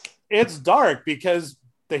 It's dark because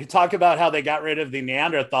they talk about how they got rid of the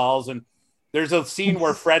Neanderthals, and there's a scene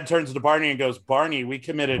where Fred turns to Barney and goes, "Barney, we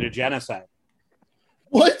committed a genocide."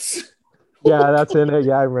 What? Yeah, that's in it.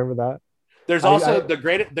 Yeah, I remember that. There's also the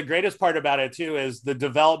greatest part about it too is the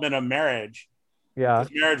development of marriage. Yeah,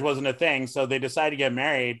 marriage wasn't a thing, so they decided to get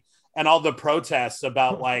married, and all the protests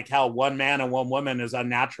about like how one man and one woman is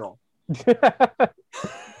unnatural.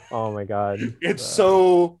 Oh my God, it's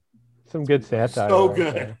some good satire. So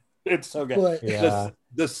good, there. It's so good. But, yeah.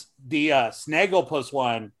 The Snagglepuss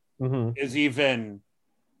one is even.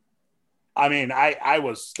 I mean, I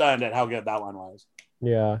was stunned at how good that one was.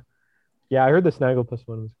 Yeah, I heard the Snagglepuss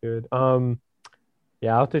one was good.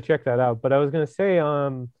 Yeah, I'll have to check that out. But I was gonna say,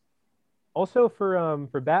 also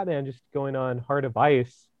for Batman, just going on Heart of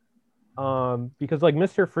Ice, because like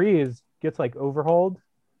Mr. Freeze gets like overhauled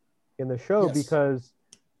in the show because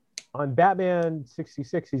on Batman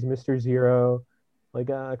 66 he's Mr. Zero. Like,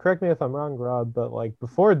 correct me if I'm wrong, Rob, but like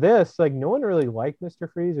before this, like no one really liked Mr.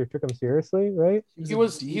 Freeze or took him seriously, right? He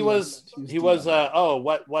was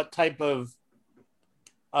what type of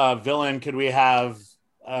villain could we have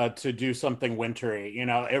to do something wintry?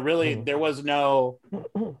 It really there was nothing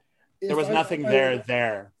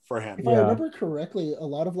there for him. If I remember correctly, a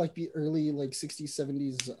lot of like the early like 60s,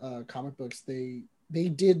 70s comic books, they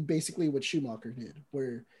did basically what Schumacher did,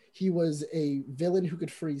 where he was a villain who could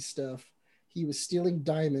freeze stuff. He was stealing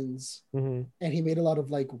diamonds, and he made a lot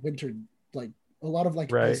of like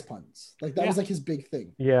ice puns. Like that was like his big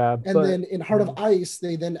thing. Yeah. And then in Heart of Ice,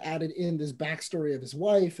 they then added in this backstory of his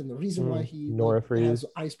wife and the reason why he has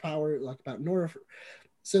ice power, like about Nora.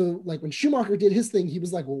 So like when Schumacher did his thing, he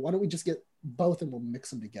was like, well, why don't we just get both and we'll mix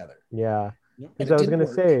them together? Yeah. Because I was going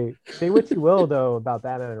to say what you will though about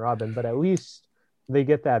Batman and Robin, but at least they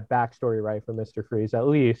get that backstory right for Mr. Freeze, at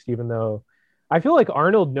least, even though I feel like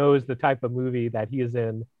Arnold knows the type of movie that he is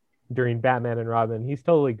in during Batman and Robin. He's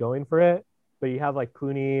totally going for it, but you have like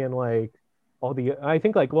Clooney and like I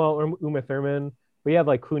think like, well, Uma Thurman, we have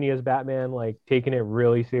like Clooney as Batman, like taking it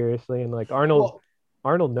really seriously. And like Arnold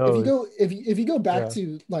knows. If you go back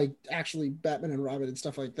to like actually Batman and Robin and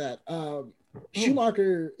stuff like that,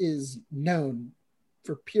 Schumacher is known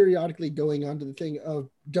for periodically going on to the thing of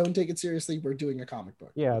don't take it seriously, we're doing a comic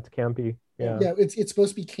book. Yeah, it's campy. Yeah, it's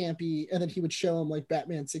supposed to be campy, and then he would show him like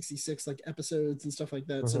Batman 66 like episodes and stuff like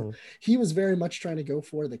that. So he was very much trying to go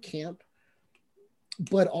for the camp,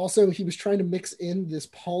 but also he was trying to mix in this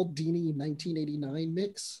Paul Dini 1989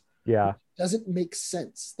 mix. Yeah, doesn't make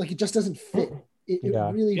sense. Like it just doesn't fit. It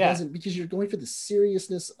really doesn't, because you're going for the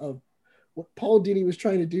seriousness of what Paul Dini was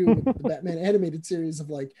trying to do with the Batman animated series of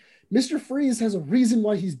like, Mr. Freeze has a reason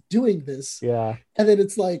why he's doing this. Yeah. And then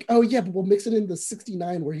it's like, oh yeah, but we'll mix it in the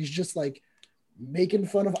 69 where he's just like making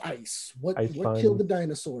fun of ice. What killed the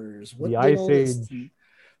dinosaurs? What the Ice Age.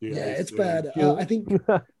 It's bad. I think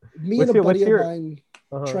me and a buddy of mine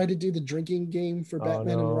tried to do the drinking game for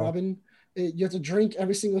Batman and Robin. You have to drink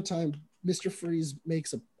every single time Mr. Freeze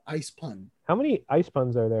makes a ice pun. How many ice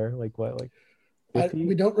puns are there? Like what? Like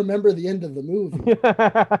we don't remember the end of the movie.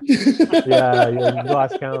 You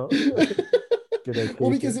lost count. Well,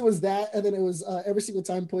 because it was that, and then it was every single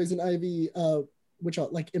time Poison Ivy, which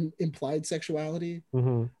like implied sexuality.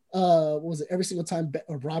 What was it? Every single time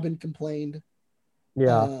Robin complained.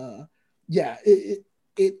 Yeah.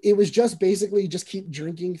 It was just basically just keep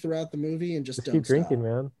drinking throughout the movie and just don't keep drinking,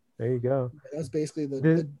 stop. man. There you go. That was basically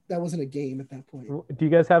that wasn't a game at that point. Do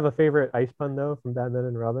you guys have a favorite ice pun though from Batman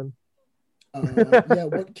and Robin?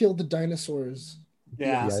 What killed the dinosaurs?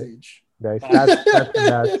 Yeah. Nice. That's the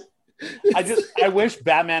best. I wish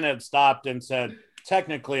Batman had stopped and said,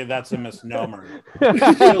 technically that's a misnomer.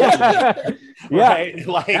 Right?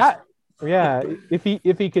 If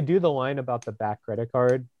he could do the line about the back credit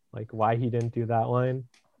card, like why he didn't do that line.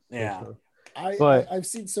 Yeah. I've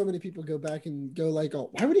seen so many people go back and go like, oh,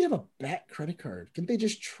 why would he have a Bat credit card? Can't they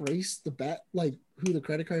just trace the Bat, like who the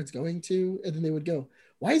credit card's going to? And then they would go,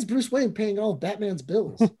 why is Bruce Wayne paying all of Batman's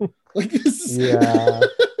bills? Like this is...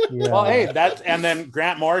 Yeah. Well, hey, and then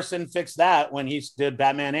Grant Morrison fixed that when he did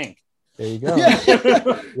Batman Inc. There you go.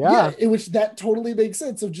 Yeah. In which that totally makes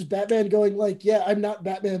sense of just Batman going like, yeah, I'm not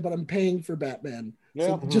Batman, but I'm paying for Batman. Yeah.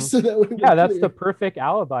 So just so that way that's the perfect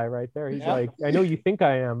alibi right there. He's like, I know you think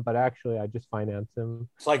I am, but actually I just finance him.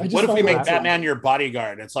 It's like, what if we make Batman your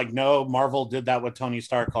bodyguard? It's like, no, Marvel did that with Tony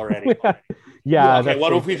Stark already. Okay,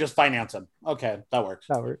 what if we just finance him? Okay, that works.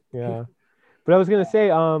 Yeah. But I was gonna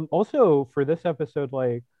say, also for this episode,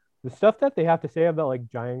 like the stuff that they have to say about like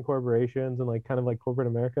giant corporations and like kind of like corporate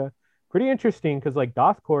America, pretty interesting because like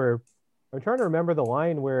Goth Corp, I'm trying to remember the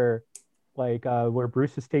line where where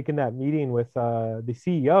Bruce is taking that meeting with the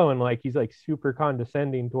CEO and like he's like super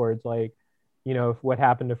condescending towards like, what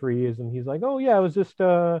happened to Freeze, and he's like, oh yeah, it was just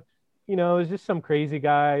it was just some crazy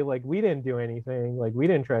guy, like we didn't do anything, like we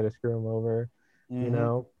didn't try to screw him over,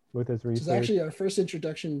 with his research. Which is actually our first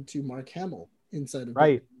introduction to Mark Hamill inside of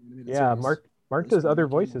Mark does other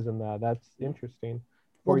voices in that. That's interesting.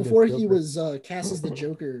 Before he was cast as the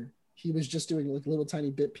Joker, he was just doing like little tiny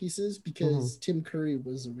bit pieces because Tim Curry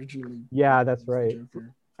was originally. Yeah, that's right.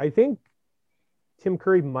 I think Tim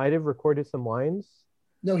Curry might have recorded some lines.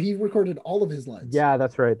 No, he recorded all of his lines. Yeah,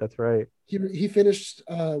 that's right. He finished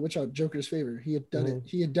which on Joker's Favor. He had done it.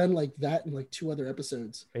 He had done like that in like 2 other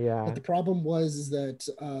episodes. Yeah. But the problem was that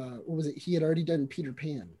what was it? He had already done Peter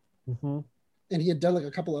Pan. And he had done like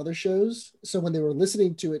a couple other shows. So when they were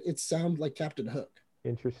listening to it, it sounded like Captain Hook.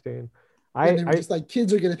 Interesting. They were just like,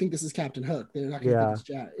 kids are gonna think this is Captain Hook. They're not gonna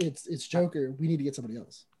think it's Joker. We need to get somebody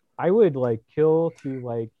else. I would like kill to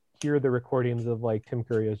like hear the recordings of like Tim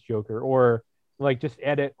Curry as Joker, or like just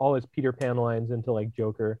edit all his Peter Pan lines into like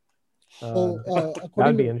Joker.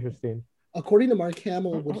 That'd be interesting. According to Mark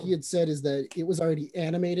Hamill, what he had said is that it was already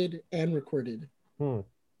animated and recorded.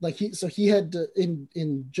 Like he had to,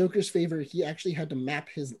 in Joker's Favor, he actually had to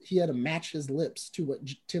match his lips to what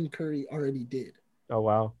Tim Curry already did. Oh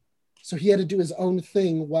wow. So he had to do his own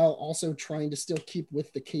thing while also trying to still keep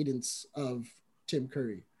with the cadence of Tim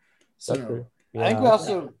Curry. So I think we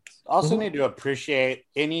also need to appreciate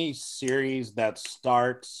any series that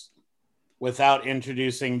starts without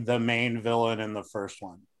introducing the main villain in the first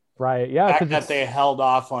one. Right. Yeah. The fact that they held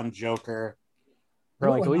off on Joker. Or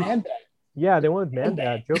like they wanted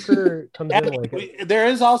Man-Bat. Joker comes in like there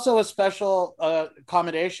is also a special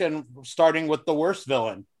accommodation starting with the worst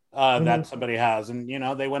villain that somebody has, and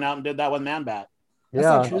they went out and did that with Man-Bat. That's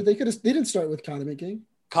not true. They didn't start with Condiment King.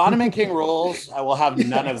 Condiment King rules. I will have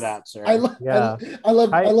none of that, sir. I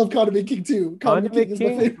love Condiment King too. Condiment King is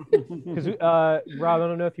my favorite. Because Rob, I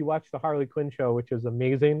don't know if you watched the Harley Quinn show, which is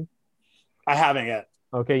amazing. I haven't yet.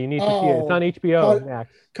 Okay, you need to see it. It's on HBO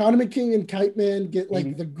Max. Condiment King and Kite Man get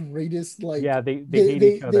like the greatest. Like they hate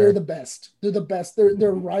each other. They're the best. They're the best.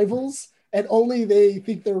 They're rivals, and only they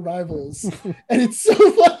think they're rivals, and it's so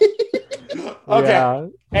funny. Okay. Yeah.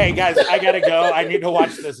 Hey guys, I gotta go. I need to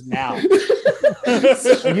watch this now. Batman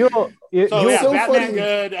funny.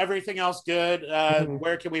 Good. Everything else good.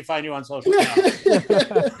 Where can we find you on social media?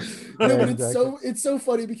 No, but it's so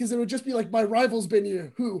funny because it would just be like, my rival's been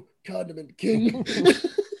here. Who? Condiment King.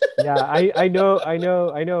 Yeah, I know.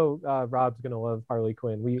 Rob's gonna love Harley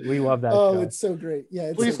Quinn. We love that. Oh, show. It's so great.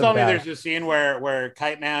 Yeah. Please tell me there's a scene where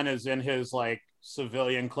Kite Man is in his like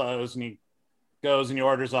civilian clothes and he goes and he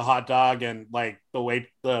orders a hot dog, and like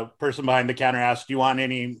the person behind the counter asks, "Do you want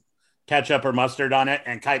any ketchup or mustard on it?"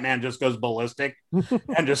 And Kite Man just goes ballistic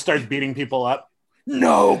and just starts beating people up.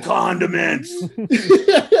 No condiments.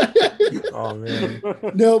 Oh man.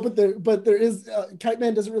 No, but there is Kite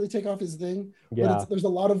Man doesn't really take off his thing. Yeah. But there's a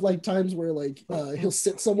lot of like times where like he'll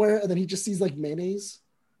sit somewhere and then he just sees like mayonnaise,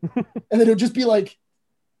 and then it'll just be like,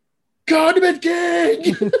 Condiment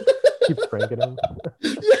King. Keep pranking him.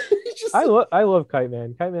 I love Kite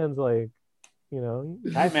Man. Kite Man's like,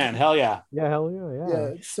 Kite Man, hell yeah. Yeah, hell yeah. Yeah,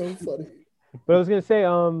 it's so funny. But I was gonna say,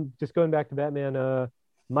 just going back to Batman,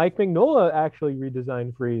 Mike Mignola actually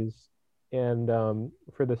redesigned Freeze, and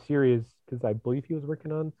for the series, because I believe he was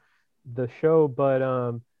working on the show.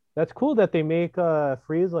 But that's cool that they make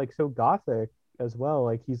Freeze like so gothic as well.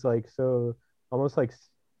 Like he's like so almost like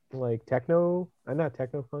techno, not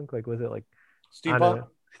techno punk. Like was it like steampunk?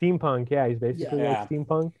 Steampunk, yeah. He's basically like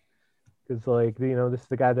steampunk. Because like this is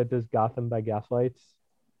the guy that does Gotham by Gaslights.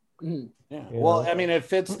 Yeah. Well, I mean, it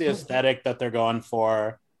fits the aesthetic that they're going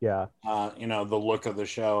for. Yeah. The look of the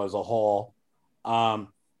show as a whole. And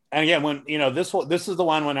again, when this is the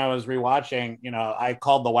one when I was rewatching, I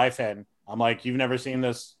called the wife in. I'm like, "You've never seen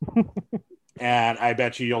this," and I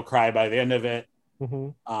bet you'll cry by the end of it.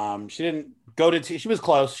 She didn't go to. She was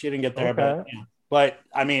close. She didn't get there, but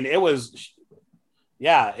I mean, it was.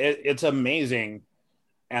 Yeah, it's amazing.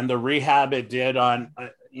 And the rehab it did on,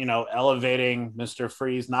 elevating Mr.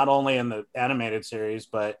 Freeze, not only in the animated series,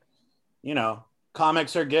 but,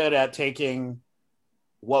 comics are good at taking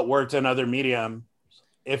what worked in other medium,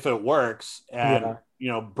 if it works, and,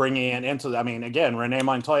 bringing it into, again, Renee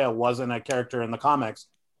Montoya wasn't a character in the comics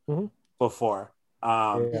before.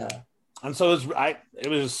 And so it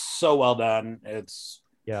was so well done. It's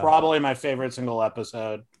probably my favorite single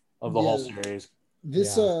episode of the whole series.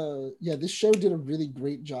 This show did a really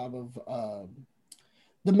great job of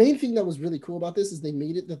the main thing that was really cool about this is they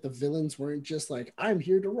made it that the villains weren't just like, I'm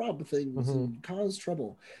here to rob things and cause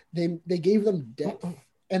trouble. They gave them depth,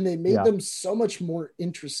 and they made them so much more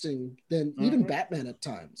interesting than even Batman at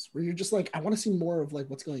times, where you're just like, I want to see more of like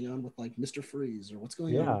what's going on with like Mr. Freeze or what's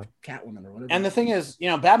going on with Catwoman or whatever. And the thing is,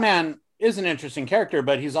 Batman is an interesting character,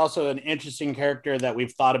 but he's also an interesting character that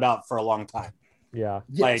we've thought about for a long time. Yeah.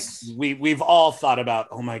 Yes. Like we've all thought about,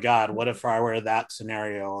 oh my God, what if I were that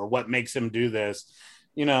scenario, or what makes him do this?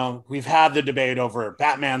 We've had the debate over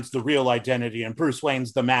Batman's the real identity and Bruce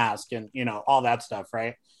Wayne's the mask, and, all that stuff.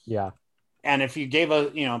 Right. Yeah. And if you gave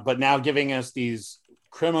but now giving us these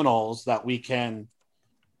criminals that we can,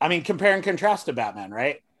 compare and contrast to Batman,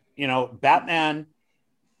 right? Batman,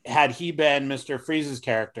 had he been Mr. Freeze's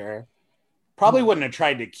character, probably wouldn't have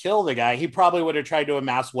tried to kill the guy. He probably would have tried to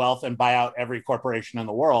amass wealth and buy out every corporation in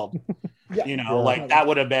the world. That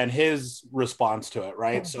would have been his response to it,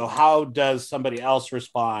 right? So how does somebody else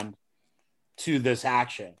respond to this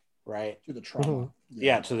action, right? To the trauma.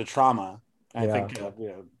 To the trauma. I think,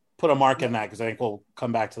 put a mark in that, because I think we'll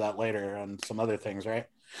come back to that later and some other things, right?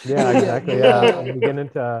 Yeah, exactly. Yeah, we get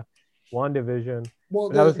into WandaVision. Well,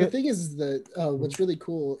 the thing is that what's really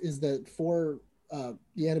cool is that for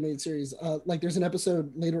the animated series, there's an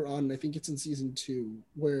episode later on, I think it's in season 2,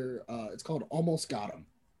 where it's called Almost Got Him.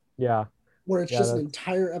 Yeah. Where it's just an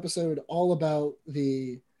entire episode all about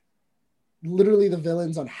literally the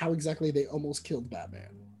villains on how exactly they almost killed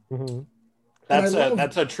Batman. Mm-hmm.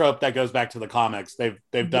 That's a trope that goes back to the comics. They've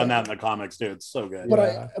done that in the comics too. It's so good.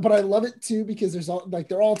 But I love it too, because there's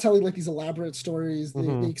they're all telling like these elaborate stories.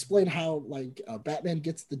 They explain how Batman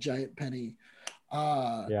gets the giant penny.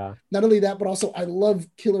 Not only that, but also I love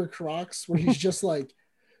Killer Croc's, where he's just like,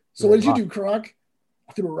 so what did you do, Croc?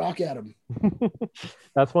 I threw a rock at him.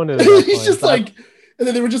 That's one of the he's just like, and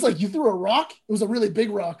then they were just like, you threw a rock? It was a really big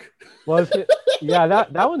rock. Was it? Yeah,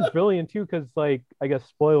 that one's brilliant too, because I guess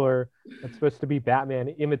spoiler, it's supposed to be Batman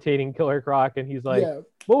imitating Killer Croc, and he's like,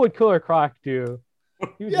 what would Killer Croc do?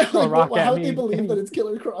 He would throw a rock at how me. they believe that it's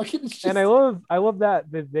Killer Croc? Just... And I love that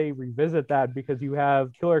they revisit that, because you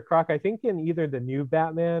have Killer Croc, I think in either the new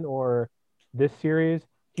Batman or this series,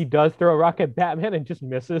 he does throw a rock at Batman and just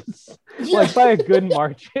misses. By a good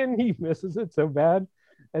margin, he misses it so bad.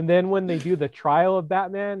 And then when they do the trial of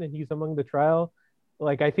Batman and he's among the trial,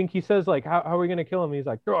 I think he says, how are we going to kill him? He's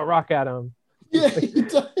like, throw a rock at him. Yeah, he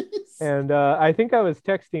does. And I think I was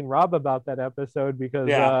texting Rob about that episode, because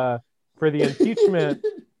for the impeachment,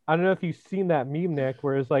 I don't know if you've seen that meme, Nick,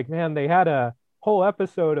 where it's like, man, they had a whole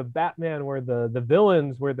episode of Batman where the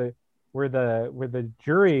villains were the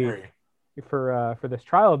jury for this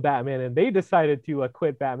trial of Batman, and they decided to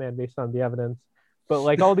acquit Batman based on the evidence.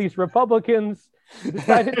 But all these Republicans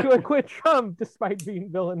decided to acquit Trump despite being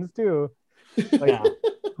villains too. Who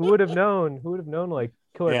would have known?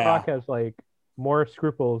 Killer Croc has more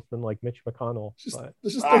scruples than Mitch McConnell.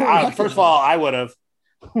 First of all, I would have,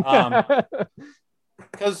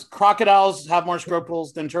 because crocodiles have more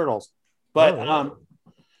scruples than turtles. But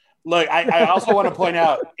look, I also want to point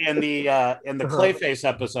out in the Clayface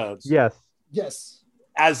episodes. Yes.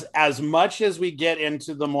 As much as we get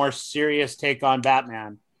into the more serious take on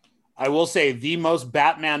Batman, I will say the most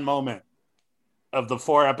Batman moment of the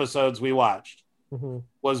 4 episodes we watched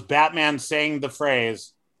was Batman saying the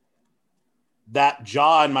phrase, "That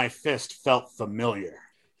jaw in my fist felt familiar."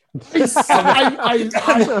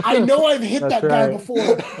 I know I've hit that guy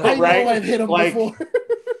before. I know I've hit him before.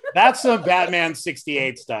 That's some Batman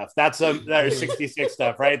 68 stuff. That's some 66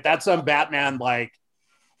 stuff, right? That's some Batman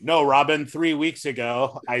no, Robin, 3 weeks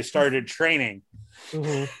ago, I started training.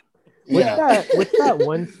 Mm-hmm. What's that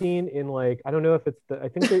one scene in I don't know if it's I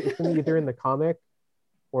think it's either in the comic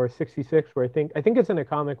or 66, where I think it's in a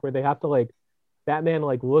comic where they have to Batman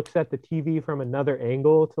looks at the TV from another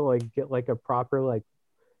angle to get a proper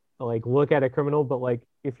look at a criminal, but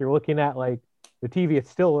if you're looking at the TV, it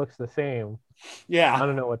still looks the same. Yeah, I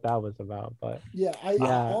don't know what that was about, but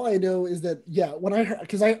all I know is that when I heard,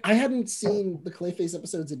 because I hadn't seen the Clayface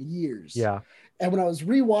episodes in years, and when I was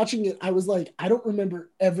rewatching it, I was like, I don't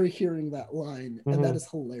remember ever hearing that line, and that is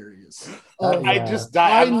hilarious. I just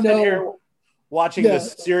died. I'm here watching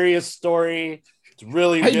this serious story It's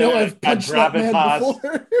really I good know I've at punched that man gravitas.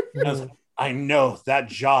 before. I know that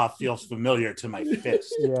jaw feels familiar to my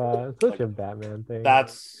fist. Yeah, it's such a Batman thing.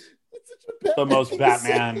 That's Batman the most thing to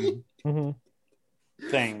Batman Mm-hmm.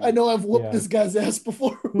 thing. I know I've whooped this guy's ass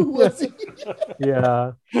before. Who was he?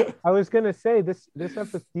 Yeah, I was gonna say this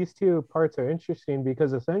episode, these two parts are interesting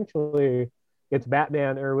because essentially it's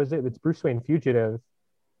Batman, or was it? It's Bruce Wayne fugitive,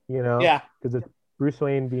 you know? Yeah. Because it's Bruce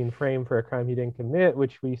Wayne being framed for a crime he didn't commit,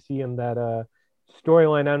 which we see in that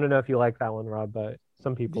storyline. I don't know if you like that one, Rob, but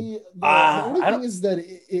some people. The only thing is that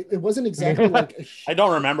it wasn't exactly like I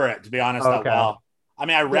don't remember it, to be honest, that well. I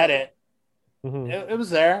mean, I read it. Mm-hmm. It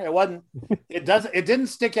was there. It wasn't. It didn't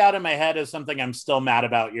stick out in my head as something I'm still mad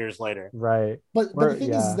about years later. Right. But the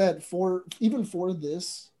thing is that for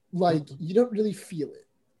this, like, you don't really feel it.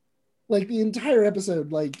 Like the entire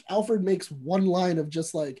episode, like Alfred makes one line of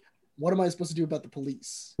just like, "What am I supposed to do about the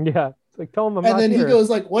police?" Yeah, it's like, tell him I'm and not then here. He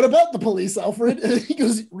goes like, "What about the police, Alfred?" And he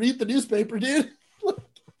goes, "Read the newspaper, dude."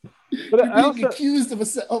 But you're being accused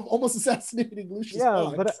of almost assassinating Lucius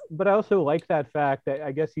Fox. But I also like that fact that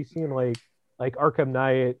I guess he's seen like Arkham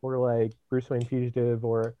Knight or like Bruce Wayne Fugitive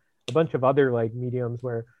or a bunch of other like mediums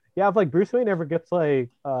where if like Bruce Wayne ever gets like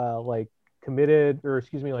committed, or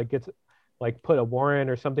excuse me, like gets like put a warrant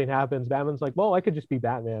or something happens, Batman's like, well, I could just be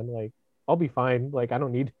Batman, like I'll be fine, like I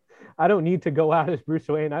don't need to go out as Bruce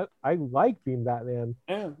Wayne. I like being Batman.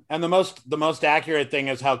 Yeah. And the most accurate thing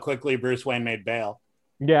is how quickly Bruce Wayne made bail.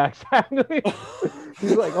 Yeah, exactly.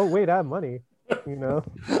 He's like, oh wait, I have money, you know.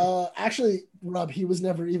 Actually, Rob, he was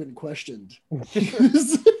never even questioned.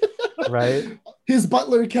 Right. His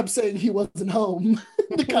butler kept saying he wasn't home.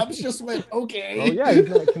 The cops just went, okay. Oh yeah, he's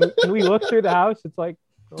like, can we look through the house? It's like,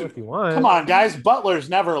 oh, if you want. Come on, guys, butlers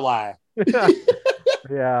never lie.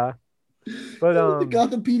 Yeah. But the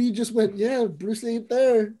Gotham PD just went, yeah, Bruce ain't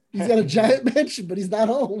there. He's got a giant mansion, but he's not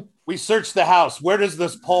home. We searched the house. Where does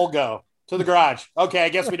this pole go? To the garage. Okay, I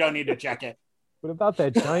guess we don't need to check it. What about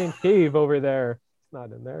that giant cave over there? It's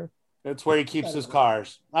not in there. It's where he keeps his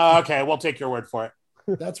cars. Oh, okay, we'll take your word for it.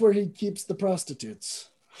 That's where he keeps the prostitutes.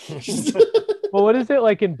 Well, what is it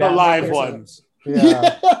like in Batman? The live ones.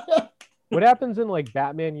 Yeah. What happens in like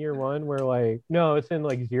Batman Year One where like, no, it's in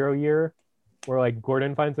like 0 year where like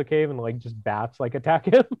Gordon finds the cave and like just bats like attack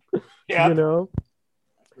him. Yeah. You know?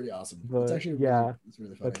 It's pretty awesome. But, it's actually it's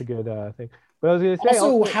really funny. That's a good thing. But I was going to say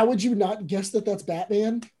also, how would you not guess that that's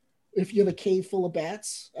Batman if you have a cave full of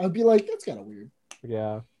bats? I'd be like, that's kind of weird.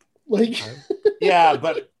 Yeah. Like, yeah,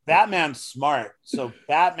 but Batman's smart. So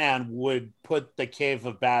Batman would put the cave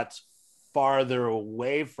of bats farther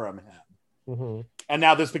away from him. Mm-hmm. And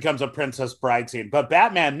now this becomes a Princess Bride scene. But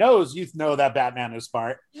Batman knows that Batman is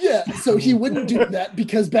smart. Yeah, so he wouldn't do that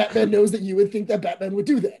because Batman knows that you would think that Batman would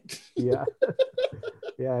do that. Yeah.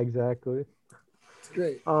 Yeah, exactly.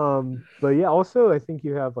 Great. But yeah, also I think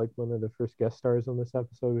you have like one of the first guest stars on this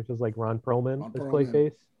episode, which is like Ron Perlman as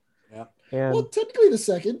Clayface. Yeah. And well, technically the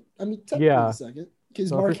second. I mean, the second.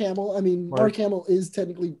 Because Mark Hamill. I mean, Mark Hamill is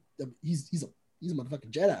technically he's a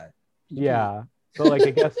motherfucking Jedi. Yeah. So like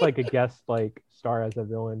I guess like a guest like star as a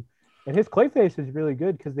villain, and his Clayface is really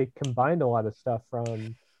good because they combined a lot of stuff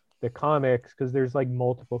from the comics because there's like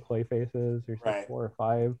multiple Clayfaces. There's like 4 or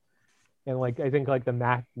 5. And like I think like the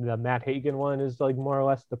Matt Hagen one is like more or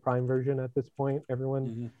less the prime version at this point.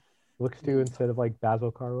 Everyone looks to instead of like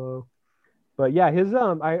Basil Karlo. But yeah, his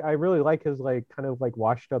I really like his like kind of like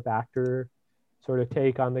washed up actor sort of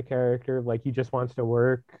take on the character. Like he just wants to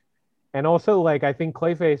work, and also like I think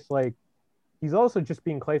Clayface like he's also just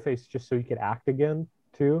being Clayface just so he could act again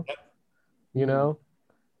too. You know,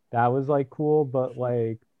 that was like cool, but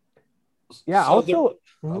like yeah. So also,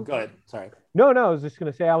 oh, go ahead. Sorry. No, I was just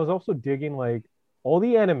gonna say I was also digging like all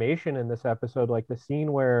the animation in this episode, like the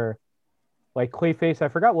scene where like Clayface, I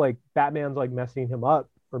forgot like Batman's like messing him up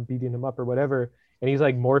or beating him up or whatever, and he's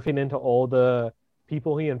like morphing into all the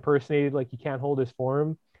people he impersonated, like he can't hold his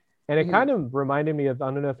form. And it kind of reminded me of,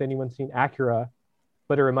 I don't know if anyone's seen Akira,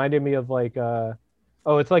 but it reminded me of like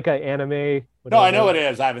it's like an anime. No, I know what it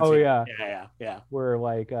is. I haven't seen it. Yeah. Where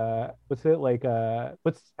like what's it like I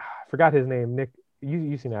forgot his name. Nick,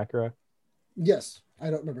 you seen Akira? Yes, I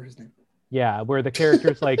don't remember his name. Yeah, where the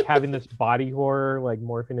character's like having this body horror, like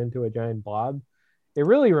morphing into a giant blob. It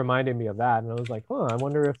really reminded me of that, and I was like, I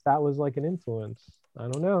wonder if that was like an influence. I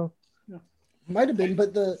don't know. Might have been,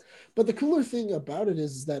 but the cooler thing about it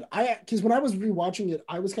is that because when I was rewatching it,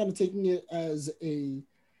 I was kind of taking it as an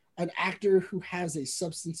actor who has a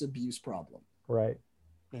substance abuse problem. Right.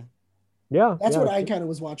 Yeah. That's what I kind of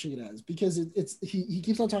was watching it as, because he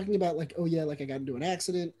keeps on talking about like, oh yeah, like I got into an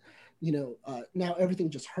accident, now everything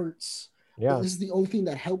just hurts. Yeah. This is the only thing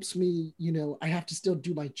that helps me, I have to still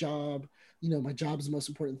do my job. my job is the most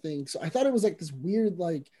important thing. So I thought it was like this weird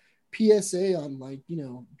like PSA on like,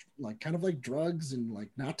 like kind of like drugs and like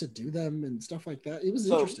not to do them and stuff like that. It was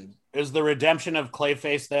interesting. Is the redemption of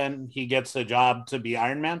Clayface then he gets a job to be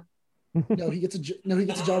Iron Man? No, he gets a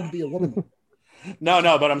job to be a woman. No,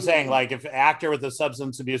 but I'm saying like if an actor with a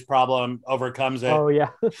substance abuse problem overcomes it. Oh yeah.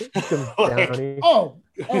 Like, oh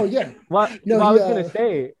yeah. Well, I was gonna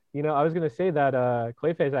say, that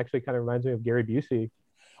Clayface actually kind of reminds me of Gary Busey.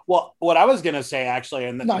 Well, what I was gonna say actually,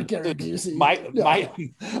 and not Gary Busey.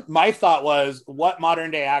 My thought was, what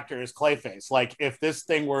modern day actor is Clayface? Like, if this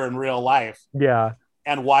thing were in real life, yeah.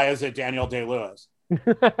 And why is it Daniel Day-Lewis?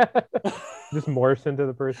 Just morphs into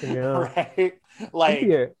the person, yeah. Right? Like,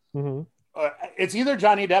 mm-hmm. It's either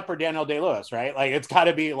Johnny Depp or Daniel Day-Lewis, right? Like, it's got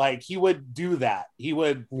to be like he would do that. He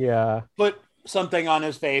would, put something on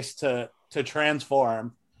his face to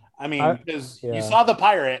transform. I mean, because you saw The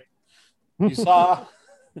Pirate, you saw.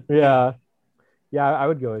 Yeah, I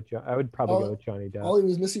would go with I would probably go with Johnny Depp. All he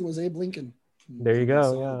was missing was Abe Lincoln. There you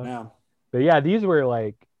go. Yeah. But yeah, these were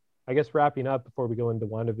like, I guess wrapping up before we go into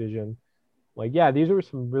WandaVision. Like, yeah, these were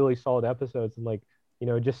some really solid episodes, and like,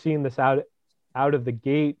 just seeing this out of the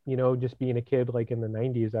gate, just being a kid like in the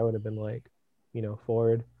 90s, I would have been like,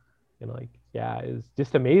 floored, and like, yeah, it's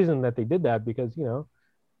just amazing that they did that, because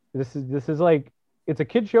this is like, it's a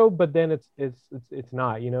kid show, but then it's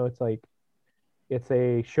not, it's like, it's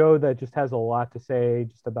a show that just has a lot to say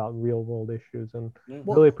just about real world issues, and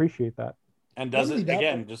really appreciate that. And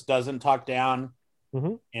just doesn't talk down.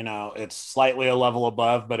 Mm-hmm. It's slightly a level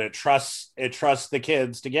above, but it trusts the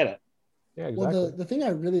kids to get it. Yeah, exactly. Well, the thing I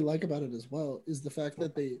really like about it as well is the fact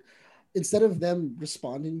that they, instead of them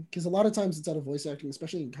responding, because a lot of times it's out of voice acting,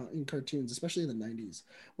 especially in cartoons, especially in the 90s,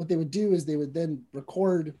 what they would do is they would then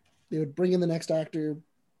record, they would bring in the next actor,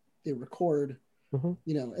 they record, mm-hmm.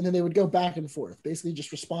 And then they would go back and forth, basically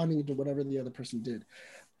just responding to whatever the other person did.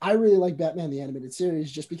 I really like Batman the Animated Series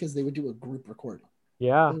just because they would do a group recording.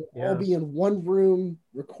 Yeah. They would all be in one room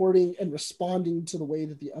recording and responding to the way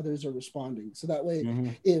that the others are responding. So that way, mm-hmm.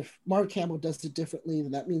 if Mark Hamill does it differently, then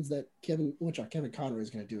that means that Kevin Conroy is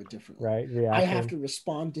going to do it differently. Right. Yeah. I have to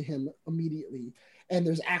respond to him immediately. And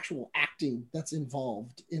there's actual acting that's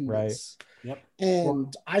involved in this. Yep.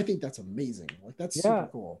 And I think that's amazing. Like, that's super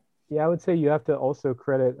cool. Yeah, I would say you have to also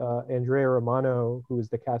credit Andrea Romano, who is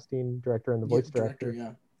the casting director and the voice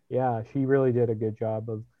director. Yeah, she really did a good job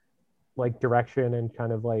of like direction and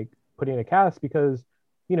kind of like putting a cast, because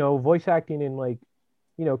voice acting in like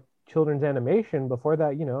children's animation before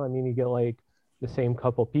that, you get like the same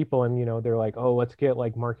couple people, and they're like, oh, let's get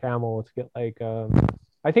like Mark Hamill, let's get like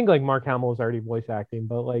I think like Mark Hamill is already voice acting,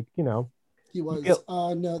 but like he was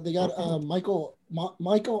no, they got Michael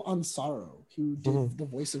Ansaro, who did mm-hmm. the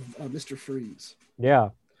voice of Mr. Freeze. Yeah,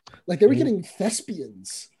 like they were getting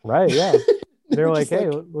thespians, right? Yeah. They're like, hey,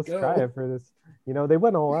 let's try it for this. They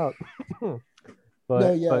went all out.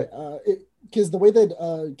 Because the way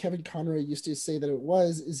that Kevin Conroy used to say that it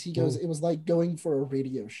was, is he goes, it was like going for a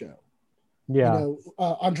radio show. Yeah.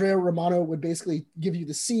 Andrea Romano would basically give you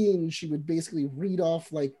the scene. She would basically read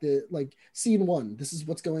off like scene one. This is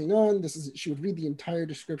what's going on. She would read the entire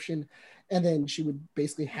description, and then she would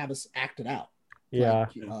basically have us act it out. Yeah.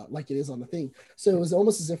 Like it is on the thing. So it was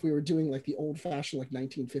almost as if we were doing like the old fashioned like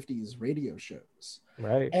 1950s radio shows.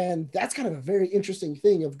 Right. And that's kind of a very interesting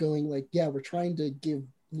thing of going like, yeah, we're trying to give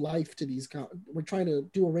life to these, we're trying to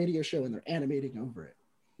do a radio show and they're animating over it.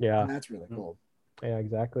 Yeah. And that's really cool. Yeah,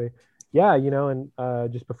 exactly. Yeah. And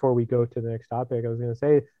just before we go to the next topic, I was going to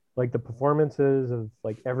say like the performances of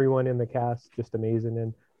like everyone in the cast, just amazing.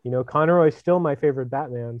 And, Conroy's still my favorite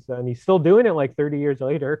Batman. So, and he's still doing it like 30 years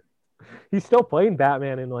later. He's still playing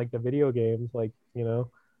Batman in like the video games, like he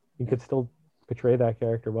could still portray that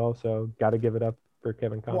character well. So got to give it up for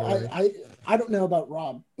Kevin Conroy. Well, I don't know about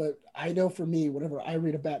Rob, but I know for me, whenever I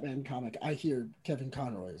read a Batman comic, I hear Kevin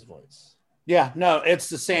Conroy's voice. Yeah, no, it's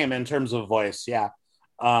the same in terms of voice. Yeah,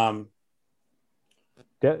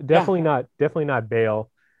 definitely not Bale.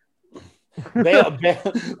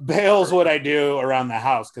 Bale's what I do around the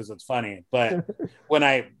house because it's funny, but when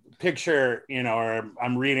I picture, or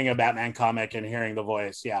I'm reading a Batman comic and hearing the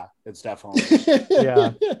voice, yeah, it's definitely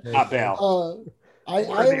not Bale. I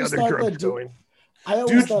always thought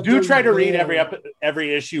that do try to read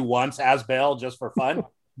every issue once as Bale just for fun,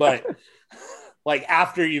 but like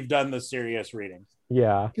after you've done the serious reading.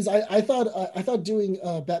 Yeah, because I thought doing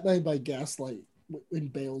Batman by Gaslight in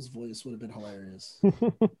Bale's voice would have been hilarious.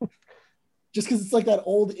 Just because it's like that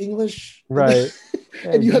old English, right?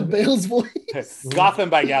 And you have Bale's voice. Gotham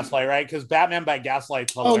by Gaslight, right? Because Batman by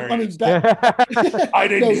Gaslight's hilarious. I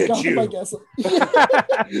didn't hit you. By Gaslight.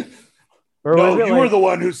 Or no, was it you were the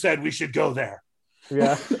one who said we should go there.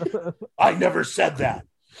 Yeah. I never said that.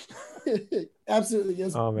 Absolutely,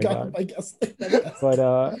 yes. Oh my God. I guess. But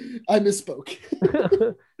I misspoke.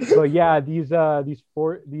 but yeah, these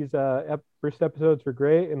first episodes were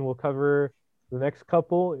great, and we'll cover the next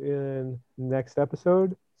couple in the next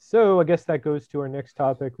episode. So I guess that goes to our next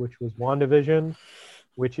topic, which was WandaVision,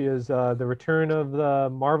 which is the return of the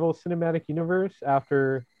Marvel Cinematic Universe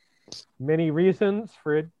after many reasons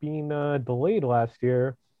for it being delayed last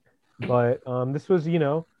year. But this was,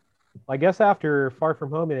 I guess after Far From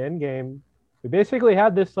Home and Endgame, we basically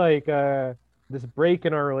had this this break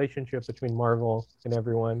in our relationship between Marvel and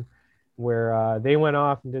everyone, where they went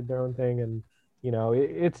off and did their own thing, and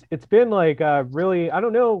it's been really, I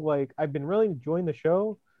don't know, like I've been really enjoying the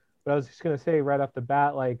show, but I was just gonna say right off the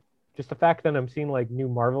bat, like just the fact that I'm seeing like new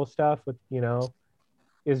Marvel stuff with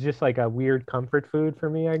is just like a weird comfort food for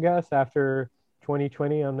me, I guess, after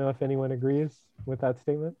 2020. I don't know if anyone agrees with that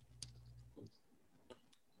statement.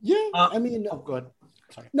 Yeah, I mean, good.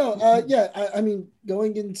 Sorry. No, I mean,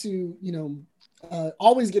 going into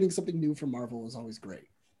always getting something new from Marvel is always great.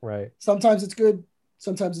 Right. Sometimes it's good.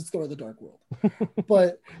 Sometimes it's Thor: The Dark World.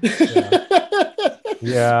 But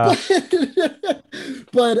yeah.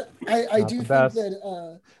 But I do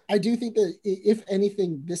think that if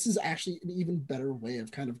anything, this is actually an even better way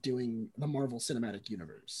of kind of doing the Marvel Cinematic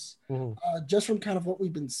Universe. Mm-hmm. Just from kind of what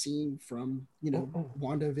we've been seeing from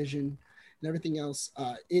WandaVision and everything else,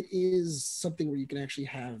 it is something where you can actually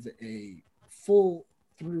have a full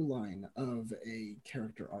through line of a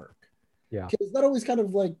character arc. Yeah, because that always kind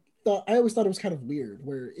of like I always thought it was kind of weird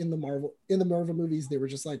where in the Marvel movies they were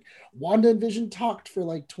just like Wanda and Vision talked for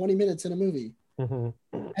like 20 minutes in a movie, and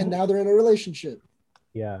now they're in a relationship.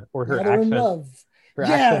 Yeah, or her accent. In love. Her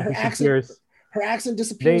accent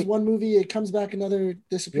disappears one movie, it comes back another,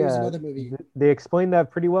 disappears another movie. They explained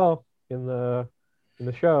that pretty well in the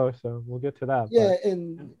show, so we'll get to that. Yeah, but.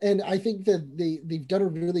 and I think that they've done a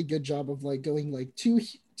really good job of like going like two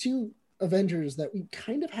Avengers that we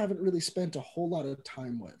kind of haven't really spent a whole lot of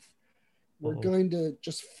time with. We're going to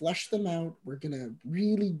just flesh them out. We're going to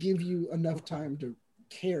really give you enough time to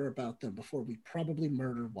care about them before we probably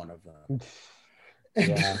murder one of them.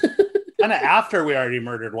 Yeah. Kind of after we already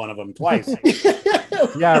murdered one of them twice.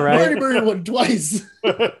 Yeah, right. We already murdered one twice.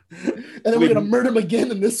 And then we're going to murder him again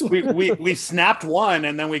in this one. We snapped one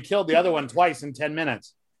and then we killed the other one twice in 10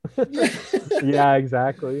 minutes. Yeah,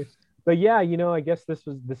 exactly. But yeah, I guess this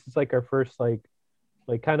is like our first like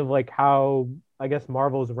kind of like how I guess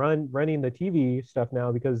Marvel's running the TV stuff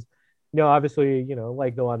now, because obviously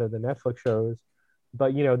like a lot of the Netflix shows,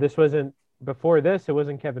 but this wasn't, before this it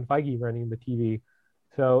wasn't Kevin Feige running the TV.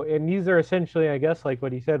 So, and these are essentially, I guess, like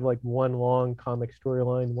what he said, like one long comic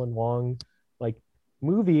storyline, one long like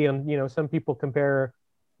movie. And some people compare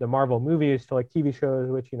the Marvel movies to like TV shows,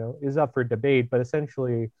 which is up for debate, but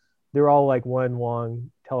essentially they're all like one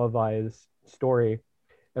long televised story.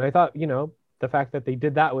 And I thought, the fact that they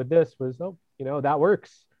did that with this was, that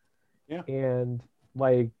works. Yeah. And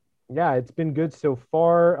like, yeah, it's been good so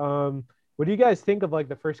far. What do you guys think of like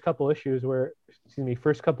the first couple of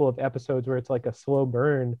episodes where it's like a slow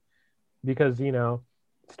burn, because it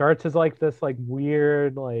starts as like this like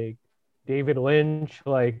weird like David Lynch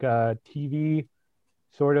like TV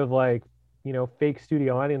sort of like fake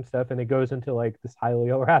studio audience stuff, and it goes into like this highly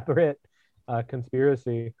elaborate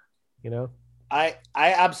conspiracy. I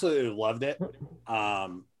absolutely loved it. I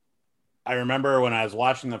remember when I was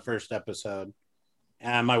watching the first episode,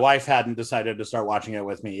 and my wife hadn't decided to start watching it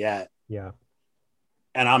with me yet. Yeah.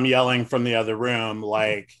 And I'm yelling from the other room,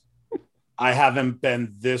 like, I haven't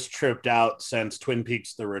been this tripped out since Twin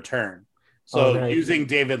Peaks: The Return. So nice. Using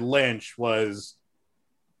David Lynch was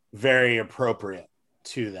very appropriate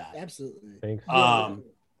to that. Absolutely. Thanks.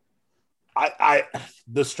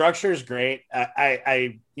 The structure is great.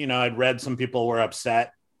 I'd read some people were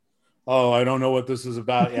upset. Oh, I don't know what this is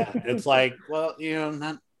about yet. It's like, well,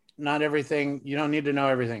 not everything. You don't need to know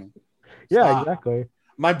everything. Yeah, exactly.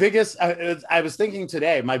 My biggest, I was thinking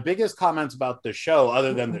today, my biggest comments about the show,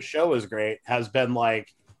 other than the show is great, has been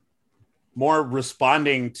like more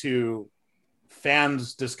responding to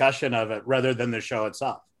fans' discussion of it rather than the show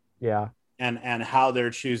itself. Yeah. And how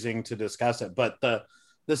they're choosing to discuss it. But the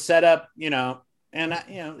setup, your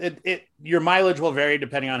mileage will vary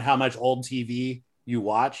depending on how much old TV you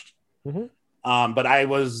watched. Mm-hmm. But I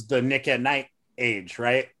was the Nick at Night age,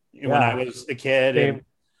 right? Yeah. When I was a kid. Same. And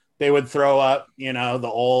they would throw up, the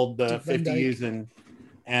 50s and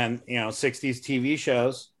 60s TV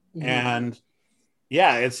shows. Mm-hmm. And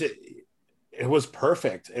yeah, it was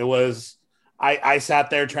perfect. It was, I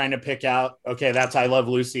sat there trying to pick out, okay, that's I Love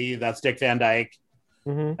Lucy. That's Dick Van Dyke.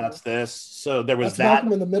 That's this. So there was that's that.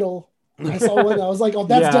 Malcolm in the Middle. I saw one. I was like, oh,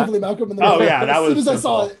 that's definitely Malcolm in the Middle. Oh yeah, that as was. As soon as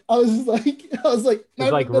simple. I saw it, I was like,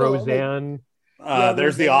 it's like Roseanne. Like,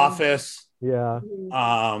 there's The Office. Yeah.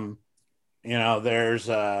 There's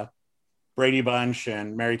Brady Bunch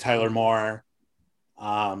and Mary Tyler Moore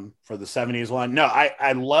for the 70s one. No,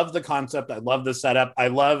 I love the concept. I love the setup. I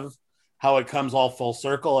love how it comes all full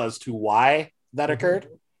circle as to why that occurred.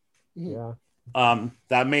 Yeah.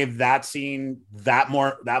 That made that scene that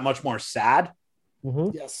much more sad.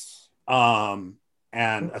 Yes. And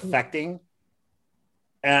affecting.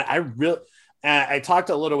 And I talked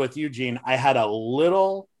a little with Eugene. I had a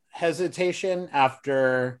little hesitation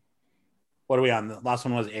after, what are we on? The last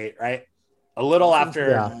one was 8, right? A little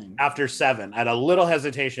after 7. I had a little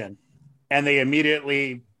hesitation, and they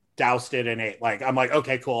immediately doused it in 8. Like, I'm like,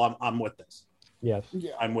 okay, cool. I'm with this. Yes.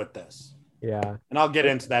 Yeah. I'm with this. Yeah. And I'll get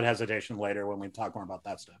into that hesitation later when we talk more about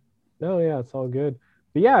that stuff. No, yeah, it's all good.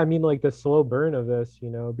 But yeah, I mean, like the slow burn of this,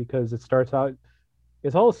 because it starts out,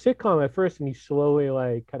 it's all a sitcom at first, and you slowly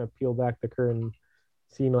like kind of peel back the curtain,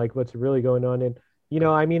 seeing like what's really going on. And,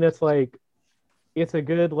 I mean, it's like, it's a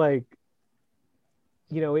good, like,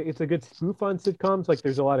 it's a good spoof on sitcoms. Like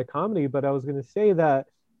there's a lot of comedy, but I was going to say that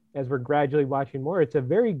as we're gradually watching more, it's a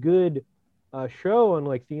very good show on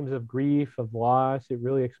like themes of grief, of loss. It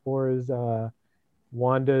really explores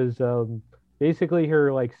Wanda's basically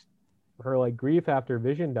her grief after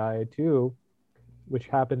Vision died too, which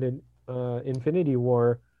happened in Infinity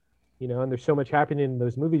War, and there's so much happening in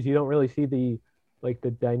those movies. You don't really see the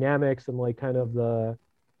dynamics and like kind of the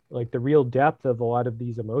real depth of a lot of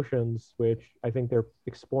these emotions, which I think they're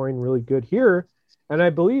exploring really good here. And I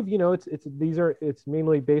believe, it's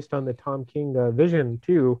mainly based on the Tom King Vision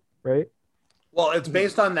too, right? Well, it's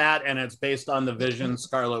based on that, and it's based on the Vision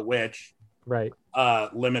Scarlet Witch right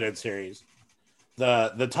limited series.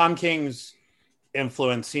 The Tom King's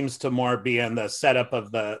influence seems to more be in the setup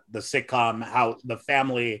of the sitcom, how the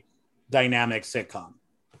family dynamic sitcom.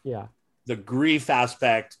 Yeah. The grief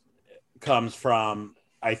aspect comes from,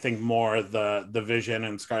 I think, more the Vision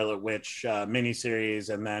and Scarlet Witch miniseries,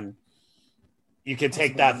 and then you could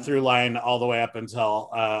take that through line all the way up until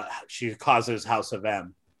she causes House of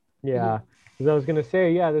M. Yeah, because I was gonna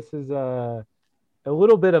say, yeah, this is a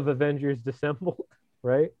little bit of Avengers dissembled,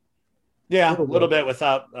 right? Yeah, a little bit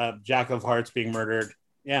without Jack of Hearts being murdered.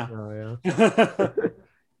 Yeah. Oh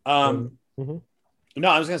yeah. No,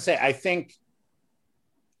 I was gonna say, I think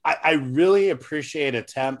I really appreciate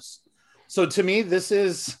attempts. So to me, this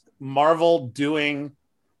is Marvel doing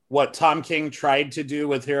what Tom King tried to do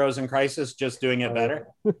with Heroes in Crisis, just doing it better.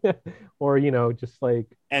 Or, just like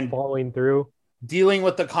following through. Dealing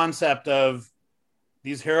with the concept of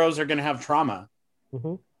these heroes are going to have trauma.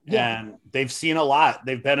 And they've seen a lot.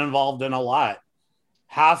 They've been involved in a lot.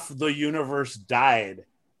 Half the universe died.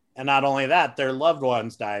 And not only that, their loved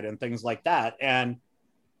ones died and things like that. And,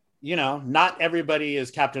 not everybody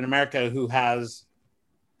is Captain America, who has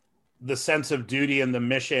the sense of duty and the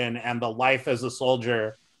mission and the life as a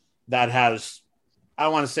soldier that has, I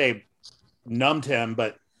don't want to say numbed him,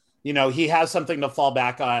 but he has something to fall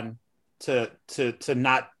back on to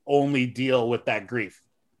not only deal with that grief.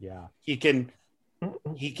 Yeah. He can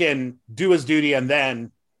do his duty and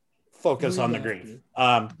then focus on the grief.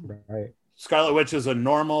 Right. Scarlet Witch is a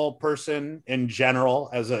normal person in general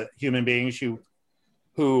as a human being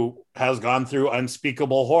who has gone through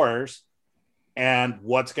unspeakable horrors. And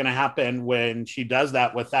what's going to happen when she does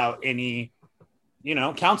that without any,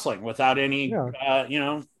 counseling, without any,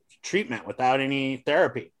 treatment, without any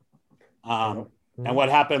therapy. And what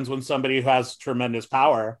happens when somebody who has tremendous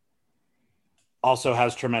power also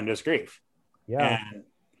has tremendous grief? Yeah.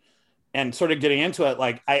 And sort of getting into it,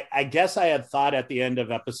 like, I guess I had thought at the end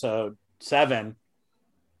of episode 7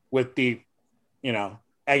 with the,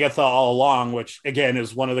 Agatha all along, which again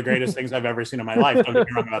is one of the greatest things I've ever seen in my life. Don't get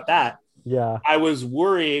me wrong about that. Yeah. I was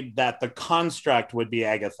worried that the construct would be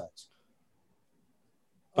Agatha's.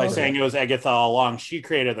 By saying it was Agatha all along, she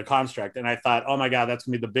created the construct. And I thought, oh my God, that's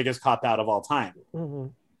going to be the biggest cop-out of all time.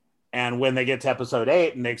 And when they get to episode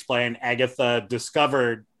 8 and they explain Agatha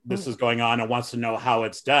discovered this is going on and wants to know how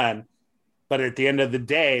it's done. But at the end of the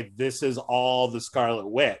day, this is all the Scarlet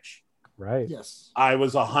Witch. Right. Yes. I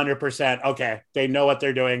was 100%, okay, they know what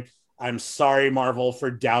they're doing. I'm sorry, Marvel,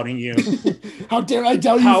 for doubting you. How dare I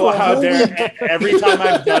doubt you? How dare every time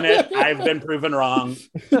I've done it, I've been proven wrong.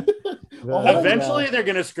 Eventually, they're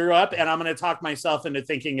going to screw up, and I'm going to talk myself into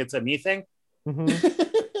thinking it's a me thing.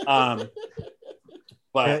 But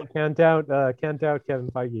can't doubt Kevin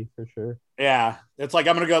Feige for sure. Yeah, it's like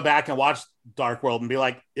I'm going to go back and watch Dark World and be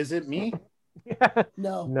like, is it me?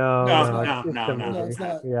 No. It's a no. No, it's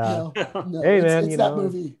not. Yeah. No. Hey, man, it's that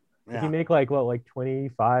movie. If you make like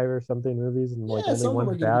 25 or something movies and like only some of them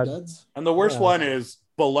one's are gonna be bad. duds. And the worst one is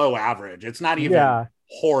below average. It's not even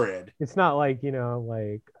horrid. It's not like,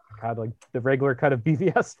 like had like the regular cut of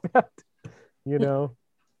BVS effect,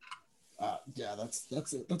 Yeah, that's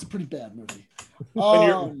a pretty bad movie.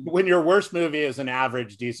 When your worst movie is an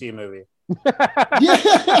average DC movie.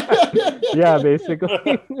 Yeah,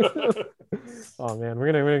 basically. Oh man,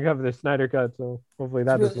 we're gonna cover the Snyder cut, so hopefully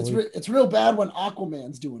it's real bad when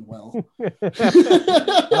Aquaman's doing well. That's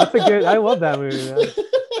a good. I love that movie, man.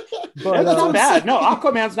 But that's not bad. No,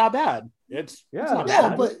 Aquaman's not bad. It's not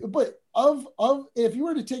bad. But if you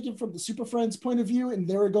were to take it from the Super Friends point of view, and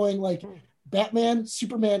they were going like Batman,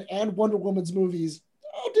 Superman, and Wonder Woman's movies,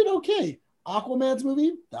 did okay. Aquaman's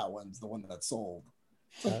movie, that one's the one that sold.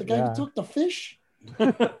 It's like the guy who took the fish.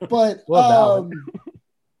 But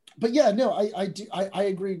but yeah, no, I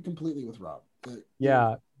agree completely with Rob.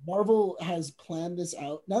 Marvel has planned this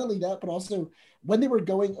out. Not only that, but also when they were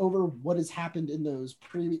going over what has happened in those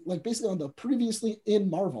basically on the previously in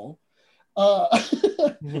Marvel,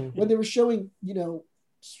 when they were showing,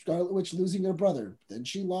 Scarlet Witch losing her brother, then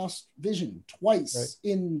she lost Vision twice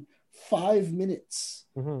in 5 minutes,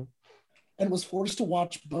 and was forced to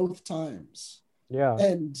watch both times. Yeah,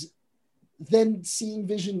 and then seeing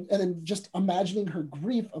Vision, and then just imagining her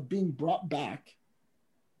grief of being brought back.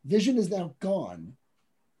 Vision is now gone.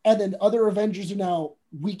 And then other Avengers are now,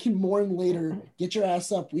 we can mourn later, get your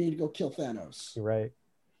ass up, we need to go kill Thanos. Right.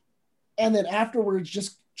 And then afterwards,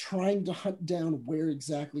 just trying to hunt down where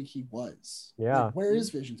exactly he was. Yeah. Like, where is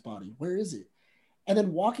Vision's body? Where is it? And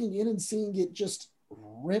then walking in and seeing it just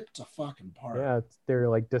ripped a fucking apart. Yeah, they're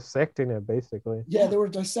like dissecting it, basically. Yeah, they were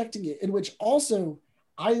dissecting it, in which also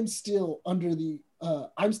I'm still under the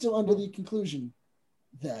conclusion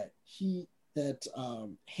that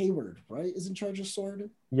Hayward, right, is in charge of S.W.O.R.D.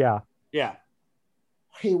 Yeah.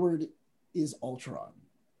 Hayward is Ultron.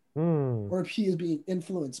 Or if he is being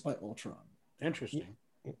influenced by Ultron. Interesting.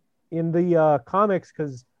 In the comics,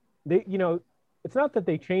 because they, it's not that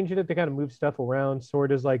they changed it, they kind of moved stuff around.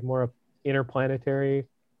 S.W.O.R.D. is like more interplanetary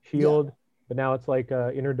shield, but now it's like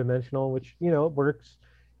interdimensional, which, works.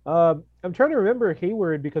 I'm trying to remember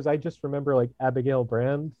Hayward because I just remember like Abigail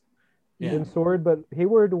Brand in S.W.O.R.D., but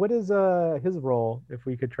Hayward, what is his role? If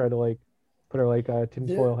we could try to like put our like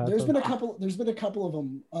tinfoil hats There's on. been a couple of them.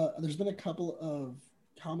 There's been a couple of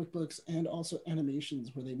comic books and also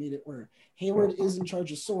animations where they made it where Hayward is in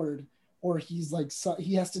charge of S.W.O.R.D., or he's like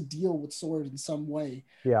he has to deal with S.W.O.R.D. in some way.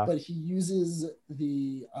 Yeah. But he uses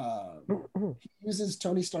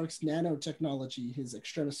Tony Stark's nanotechnology, his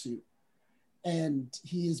extremosuit, and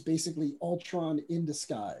he is basically Ultron in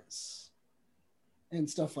disguise and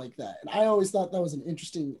stuff like that. And I always thought that was an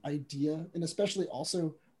interesting idea, and especially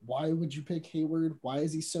also, why would you pick Hayward? Why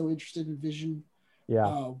is he so interested in Vision?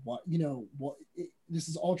 Yeah. This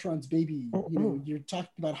is Ultron's baby. You're talking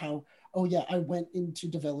about how, I went into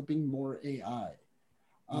developing more AI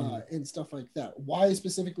and stuff like that. Why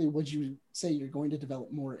specifically would you say you're going to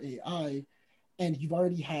develop more AI and you've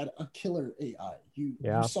already had a killer AI? You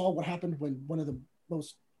saw what happened when one of the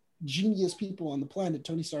most genius people on the planet,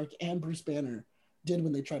 Tony Stark and Bruce Banner, did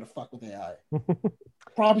when they try to fuck with AI.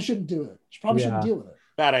 Probably shouldn't do it. Probably shouldn't deal with it.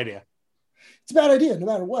 Bad idea. It's a bad idea, no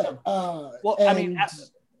matter what. I mean,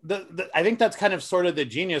 I think that's kind of sort of the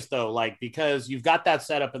genius, though, like, because you've got that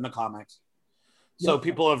set up in the comics. So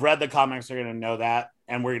people have read the comics are going to know that,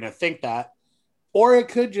 and we're going to think that. Or it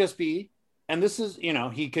could just be, and this is,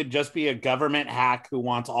 he could just be a government hack who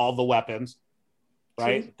wants all the weapons,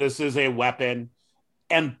 right? True. This is a weapon.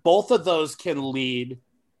 And both of those can lead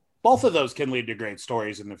to great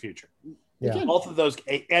stories in the future. Yeah. Both of those.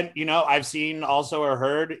 And, I've seen also or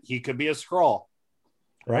heard he could be a Skrull,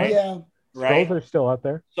 right? Yeah. Right. Skrulls are still out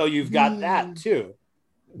there. So you've got that too.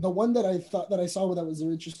 The one that I saw that was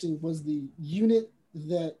interesting was the unit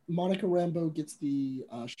that Monica Rambeau gets the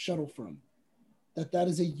shuttle from. That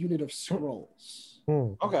is a unit of Skrulls.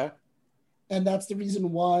 Okay. And that's the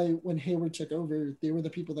reason why when Hayward took over, they were the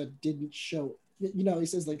people that didn't show. He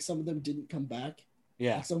says like some of them didn't come back.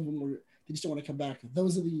 Yeah. Like some of them they just don't want to come back.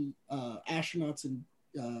 Those are the astronauts and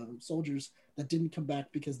soldiers that didn't come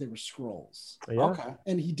back because they were Skrulls. Yeah. Okay.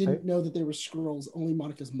 And he didn't know that they were Skrulls. Only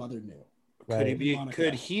Monica's mother knew. Right.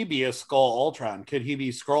 Could he be a Skull Ultron? Could he be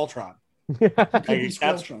Skrulltron?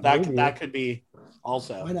 That could be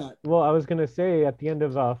also. Why not? Well, I was gonna say at the end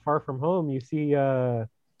of Far From Home, you see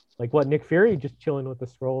like what Nick Fury just chilling with the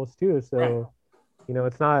Skrulls too. So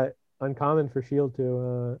it's not uncommon for Shield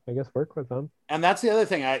to, I guess, work with them. And that's the other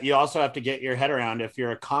thing. You also have to get your head around. If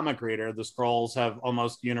you're a comic reader, the Skrulls have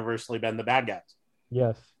almost universally been the bad guys.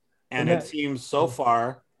 Yes. And it seems so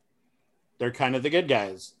far they're kind of the good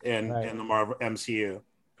guys in the Marvel MCU.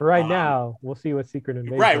 For right now, we'll see what Secret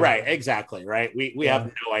Invasion. Right, exactly. Right. We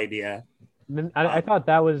have no idea. I thought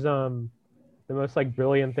that was the most like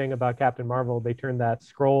brilliant thing about Captain Marvel. They turned that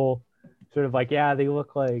Skrull sort of like, they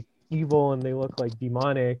look like evil and they look like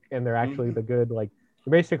demonic, and they're actually the good, like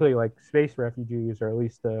they're basically like space refugees, or at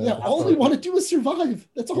least all they want to do is survive.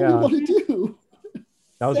 That's all they want to do.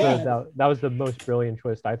 That was the most brilliant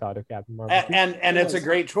twist, I thought, of Captain Marvel. And it's a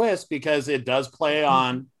great twist because it does play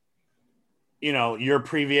on, your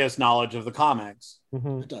previous knowledge of the comics.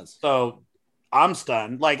 It does. So I'm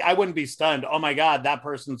stunned. Like, I wouldn't be stunned. Oh my God, that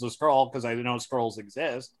person's a Skrull, because I know Skrulls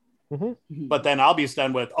exist. But then I'll be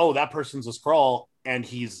stunned with, oh, that person's a Skrull and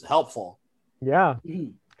he's helpful. Yeah.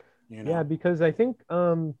 Yeah, because I think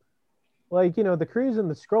the Krees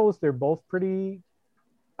and the Skrulls, they're both pretty,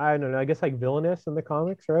 I don't know, I guess like villainous in the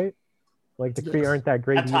comics, right? Like the Kree aren't that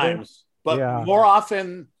great at times, but more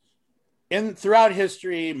often throughout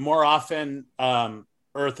history, Earth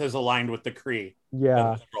is aligned with the Kree.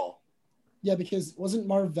 Yeah. Yeah, because wasn't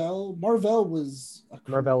Marvel was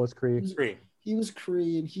Kree. He was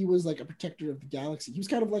Kree, and he was like a protector of the galaxy. He was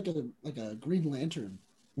kind of like a Green Lantern.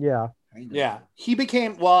 Yeah. Kind of. Yeah. He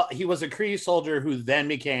was a Kree soldier who then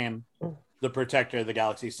became the protector of the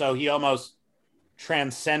galaxy. So he almost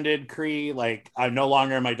transcended Kree. Like, I'm no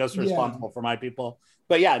longer am I just responsible for my people.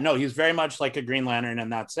 But he's very much like a Green Lantern in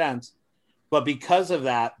that sense. But because of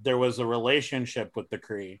that, there was a relationship with the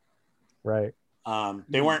Kree. Right.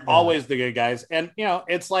 They weren't always the good guys. And,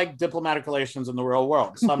 it's like diplomatic relations in the real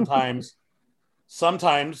world. Sometimes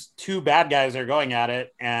two bad guys are going at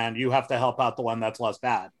it and you have to help out the one that's less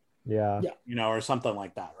bad. Yeah. Or something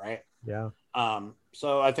like that. Right. Yeah.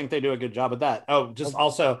 So I think they do a good job of that. Oh, just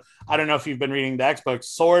also, I don't know if you've been reading the X books.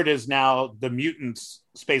 Sword is now the Mutants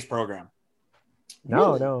space program.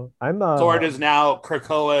 No. Sword is now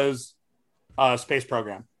Krakoa's space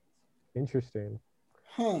program. Interesting.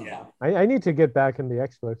 Huh. Yeah. I need to get back in the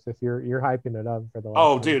X books if you're hyping it up for the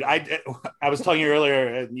last time. Dude, I was telling you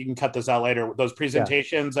earlier, you can cut this out later, those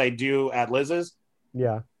presentations I do at Liz's.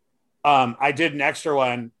 Yeah. I did an extra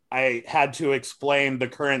one. I had to explain the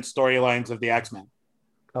current storylines of the X-Men.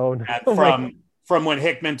 Oh no. From when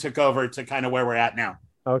Hickman took over to kind of where we're at now.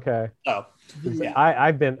 Okay. So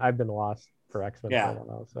I've been lost for X-Men. Yeah. For a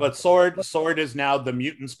while, so. But Sword is now the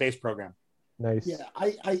Mutant Space Program. Nice. Yeah,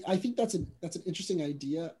 I think that's an interesting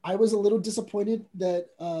idea. I was a little disappointed that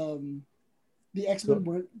the X-Men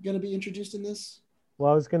weren't going to be introduced in this.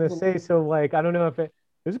 Well, I was going to say, so like, I don't know if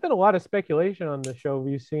there's been a lot of speculation on the show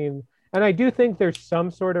we've seen, and I do think there's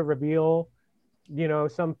some sort of reveal,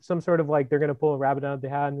 some sort of like they're going to pull a rabbit out of the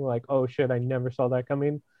hat and we're like, oh shit, I never saw that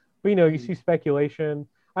coming. But you see speculation.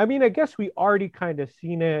 I mean, I guess we already kind of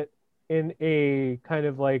seen it in a kind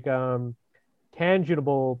of like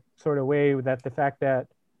tangible sort of way, that the fact that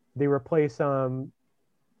they replace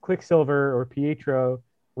Quicksilver or Pietro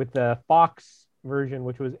with the Fox version,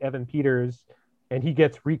 which was Evan Peters, and he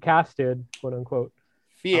gets recasted, quote unquote.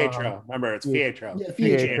 Pietro, remember, it's Pietro. Yeah,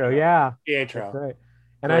 Pietro, yeah. Pietro. That's right.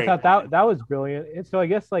 And great. I thought that was brilliant. And so I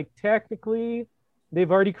guess like technically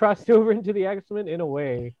they've already crossed over into the X-Men in a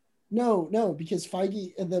way. No, because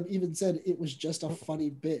Feige and them even said it was just a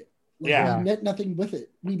funny bit. Like, we meant nothing with it.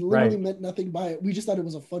 We literally meant nothing by it. We just thought it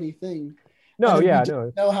was a funny thing. No, we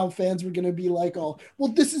didn't know how fans were going to be like, oh,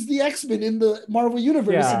 well, this is the X-Men in the Marvel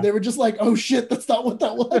Universe. And they were just like, oh, shit, that's not what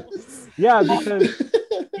that was. Yeah, because...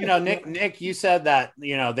 Nick, you said that,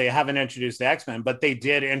 they haven't introduced the X-Men, but they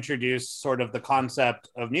did introduce sort of the concept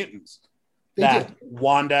of mutants.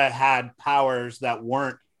 Wanda had powers that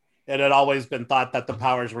weren't... It had always been thought that the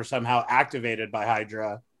powers were somehow activated by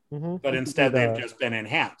Hydra, but instead they've just been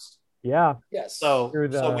enhanced. Yeah. Yes. So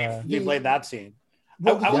we played that scene.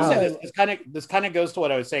 I would say this kind of goes to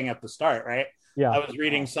what I was saying at the start, right? Yeah. I was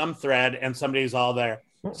reading some thread and somebody's all there.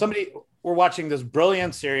 We're watching this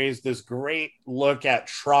brilliant series, this great look at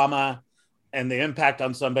trauma and the impact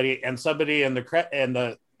on somebody, and somebody in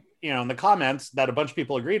the comments that a bunch of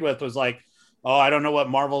people agreed with was like, oh, I don't know what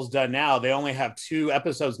Marvel's done now. They only have 2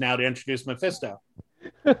 episodes now to introduce Mephisto.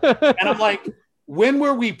 And I'm like, when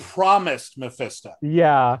were we promised Mephisto?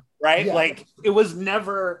 Yeah. Right? Yeah. Like, it was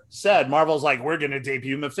never said. Marvel's like, we're going to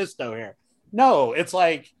debut Mephisto here. No, it's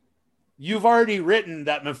like, you've already written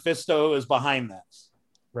that Mephisto is behind this.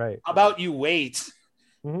 Right. How about you wait?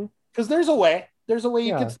 Because there's a way. There's a way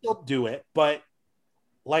you can still do it. But,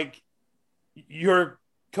 like, you're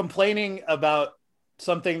complaining about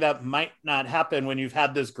something that might not happen when you've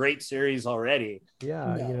had this great series already.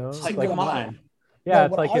 Yeah, No. you know, It's like, like come on. yeah, No,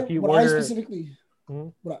 it's like if you what order. I specifically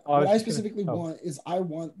what I specifically want is I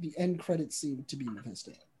want the end credit scene to be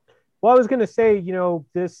Mephisto. Well, I was gonna say, you know,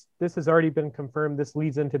 this has already been confirmed. This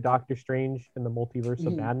leads into Doctor Strange and the Multiverse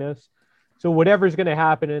of Madness. So whatever's gonna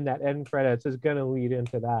happen in that end credits is gonna lead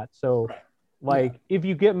into that. So, like, if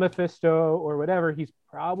you get Mephisto or whatever, he's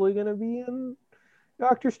probably gonna be in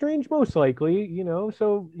Doctor Strange, most likely. You know,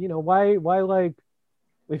 so you know why like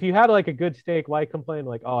if you had like a good steak, why complain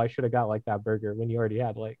like, oh, I should have got like that burger when you already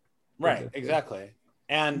had like. Right, exactly.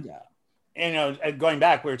 And you know, going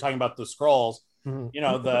back, we were talking about the scrolls. You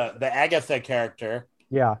know, the Agatha character,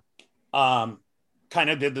 kind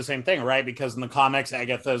of did the same thing, right? Because in the comics,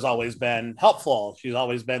 Agatha has always been helpful. She's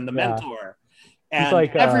always been the mentor, and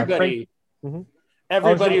like, everybody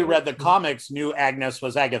who read the comics knew Agnes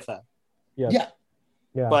was Agatha. Yeah.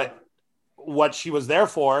 But what she was there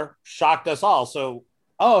for shocked us all. So,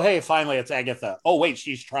 oh, hey, finally it's Agatha. Oh, wait,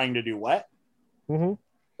 she's trying to do what?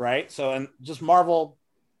 Right. So, and just Marvel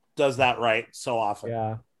does that right so often.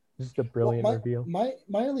 Yeah. Just a brilliant reveal. My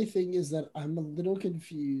only thing is that I'm a little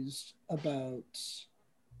confused about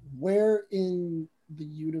where in the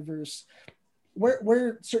universe,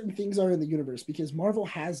 where certain things are in the universe, because Marvel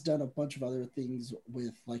has done a bunch of other things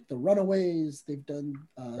with like the Runaways. They've done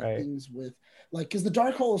things with like, because the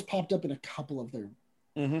Darkhold has popped up in a couple of their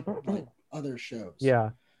like other shows.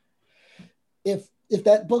 Yeah. If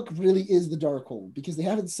that book really is the Darkhold, because they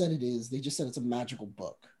haven't said it is, they just said it's a magical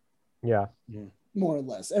book. Yeah. More or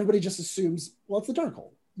less. Everybody just assumes, well, it's the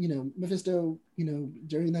Darkhold. You know, Mephisto, you know,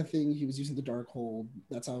 during that thing, he was using the Darkhold.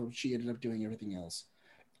 That's how she ended up doing everything else.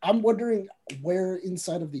 I'm wondering where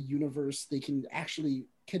inside of the universe they can actually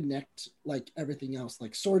connect like everything else,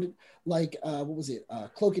 like sorted, like what was it?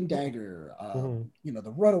 Cloak and Dagger, you know,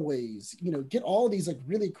 the Runaways, you know, get all of these like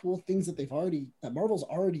really cool things that Marvel's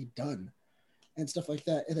already done and stuff like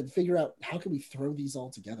that, and then figure out how can we throw these all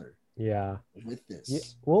together. With this, yeah,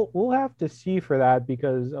 we'll have to see for that,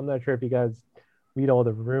 because I'm not sure if you guys read all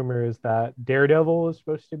the rumors that Daredevil is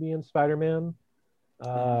supposed to be in Spider-Man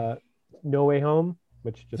No Way Home,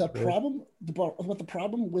 which just the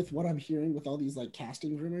problem with what I'm hearing with all these like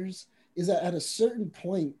casting rumors is that at a certain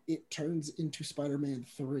point it turns into Spider-Man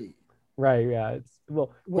 3. Right, yeah. It's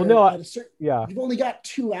well you've only got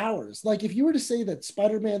 2 hours. Like if you were to say that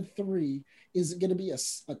Spider-Man 3 is going to be a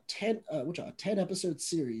 10 episode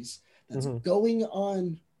series that's going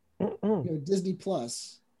on Disney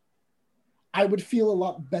Plus, I would feel a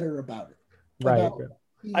lot better about it. Right.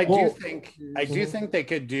 I do think they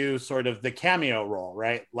could do sort of the cameo role,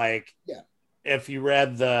 right? Like if you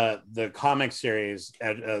read the comic series,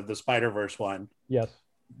 the Spider-Verse one,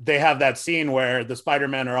 they have that scene where the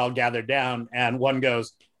Spider-Men are all gathered down and one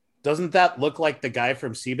goes, doesn't that look like the guy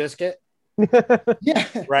from Seabiscuit?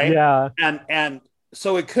 Right. And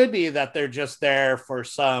so it could be that they're just there for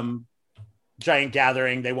some giant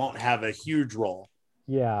gathering. They won't have a huge role.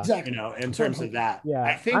 Exactly. You know, in terms of that. Yeah.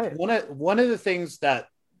 I think one of the things that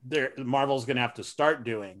Marvel's going to have to start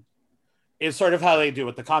doing is sort of how they do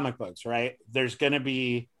with the comic books, right? There's going to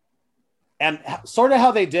be, and sort of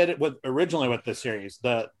how they did it originally with the series.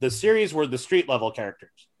 The series were the street level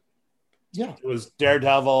characters. Yeah. It was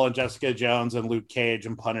Daredevil and Jessica Jones and Luke Cage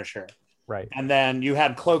and Punisher. Right. And then you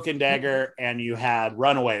had Cloak and Dagger and you had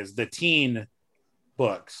Runaways, the teen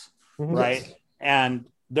books, right? And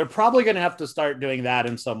they're probably going to have to start doing that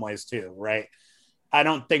in some ways too, right? I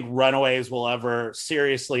don't think Runaways will ever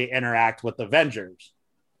seriously interact with Avengers.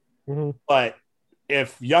 But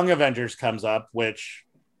if Young Avengers comes up, which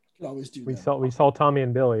always do, we saw Tommy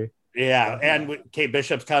and Billy. And Kate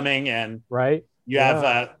Bishop's coming, and you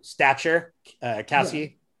have Stature,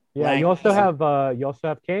 Cassie. You also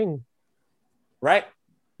have King. Right.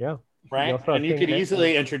 Yeah. Right. And you could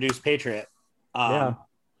easily introduce Patriot.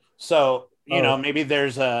 So, you know, maybe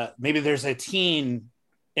there's a teen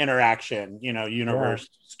interaction, you know, universe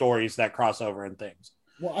stories that cross over and things.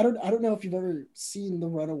 Well, I don't know if you've ever seen the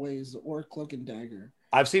Runaways or Cloak and Dagger.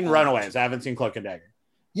 I've seen Runaways. I haven't seen Cloak and Dagger.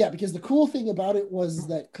 Yeah, because the cool thing about it was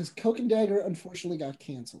that because Cloak and Dagger unfortunately got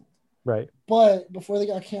canceled. Right. But before they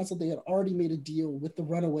got canceled, they had already made a deal with the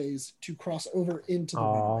Runaways to cross over into the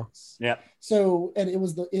Runaways. Yeah. So, and it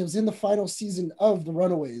was in the final season of the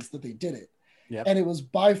Runaways that they did it. Yep. And it was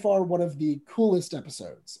by far one of the coolest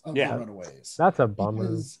episodes of the Runaways. That's a bummer.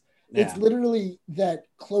 Because it's literally that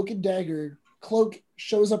Cloak and Dagger. Cloak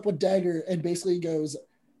shows up with Dagger and basically goes,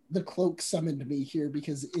 "The Cloak summoned me here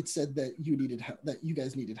because it said that you needed help, that you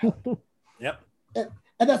guys needed help." Yep.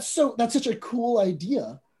 And that's such a cool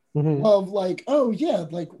idea of like, oh yeah,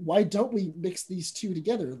 like why don't we mix these two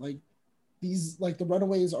together? Like, these like the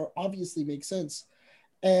Runaways are obviously make sense.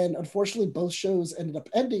 And unfortunately, both shows ended up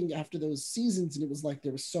ending after those seasons, and it was like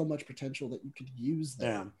there was so much potential that you could use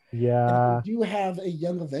them. Yeah. And if you do have a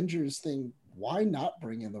Young Avengers thing, why not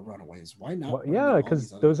bring in the Runaways? Why not? Well, yeah,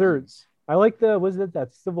 because those things? I like that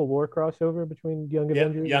Civil War crossover between Young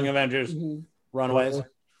Avengers. Young Avengers, Runaways.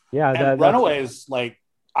 Yeah, and Runaways. Like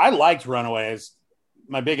I liked Runaways.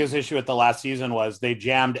 My biggest issue with the last season was they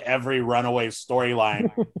jammed every Runaways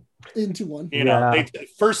storyline into one. You know,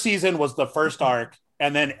 first season was the first arc.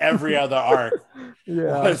 And then every other arc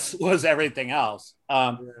was everything else.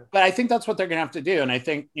 But I think that's what they're gonna have to do. And I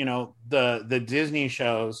think, you know, the Disney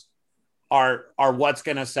shows are what's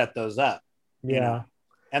gonna set those up. You know?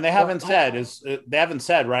 And they haven't said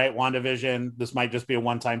right, WandaVision, this might just be a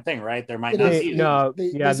one-time thing, right? There might not be.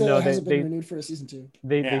 They said it hasn't been renewed for a season 2.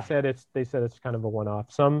 They said it's kind of a one-off.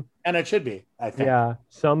 And it should be, I think. Yeah.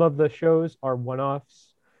 Some of the shows are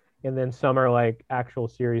one-offs, and then some are like actual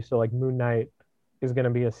series. So like Moon Knight is going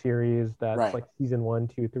to be a series that's like season 1,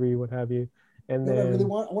 2, 3, what have you. And then I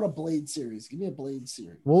want a Blade series. Give me a Blade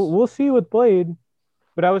series. We'll see with Blade,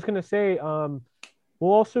 but I was going to say we'll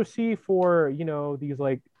also see for, you know, these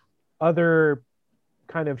like other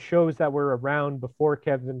kind of shows that were around before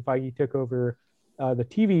Kevin Feige took over the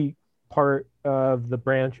TV part of the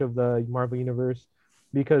branch of the Marvel Universe,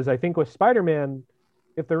 because I think with Spider-Man,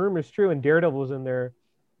 if the rumor is true and Daredevil's in there,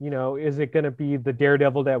 you know, is it going to be the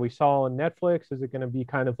Daredevil that we saw on Netflix? Is it going to be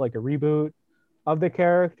kind of like a reboot of the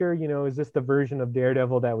character? You know, is this the version of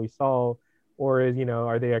Daredevil that we saw? Or, you know,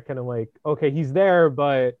 are they kind of like, okay, he's there,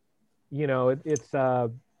 but, you know, it's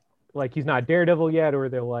like he's not Daredevil yet, or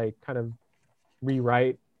they'll like kind of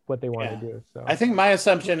rewrite what they want to do. So I think my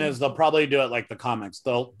assumption is they'll probably do it like the comics.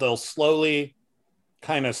 They'll slowly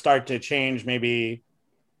kind of start to change maybe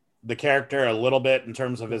the character a little bit in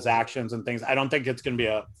terms of his actions and things. I don't think it's going to be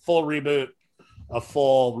a full reboot, a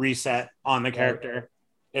full reset on the character.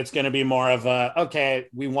 It's going to be more of okay,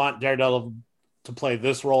 we want Daredevil to play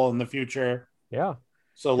this role in the future. Yeah.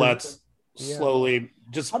 So let's slowly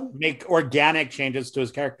just make organic changes to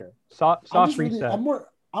his character. Soft reset.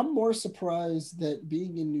 I'm more surprised that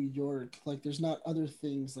being in New York, like there's not other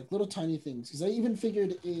things, like little tiny things. Because I even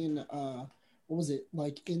figured in, what was it,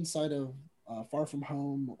 like inside of Far From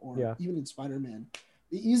Home, or even in Spider-Man,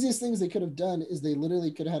 the easiest things they could have done is they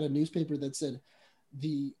literally could have had a newspaper that said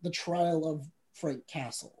the trial of Frank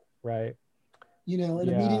Castle, right? You know, and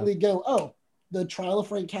immediately go, oh, the trial of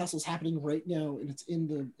Frank Castle is happening right now, and it's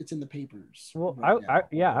in the papers. Well,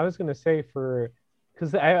 I was gonna say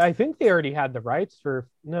because I think they already had the rights for,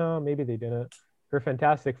 no, maybe they didn't, for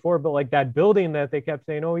Fantastic Four, but like that building that they kept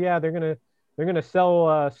saying, oh yeah, they're gonna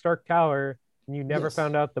sell Stark Tower, and you never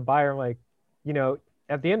found out the buyer. Like, you know,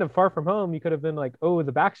 at the end of Far From Home, you could have been like, oh,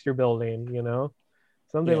 the Baxter Building, you know,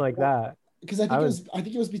 something like that. Because I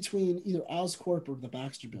think it was between either Oscorp or the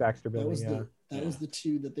Baxter Building. That was the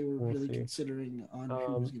two that they were really considering on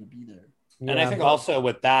who was going to be there. And I think also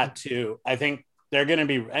with that too, I think they're going to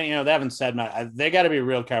be, you know, they haven't said much. They got to be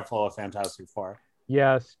real careful with Fantastic Four.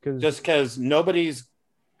 Yes, because nobody's,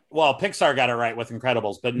 well, Pixar got it right with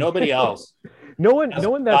Incredibles, but nobody else. no one that's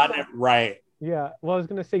gotten it right. Yeah, well, I was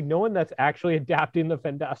going to say, no one that's actually adapting the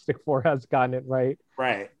Fantastic Four has gotten it right.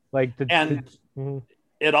 Right. Like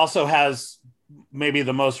it also has maybe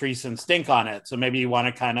the most recent stink on it, so maybe you want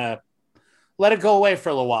to kind of let it go away for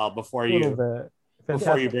a little while before you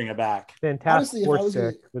bring it back. Fantastic Four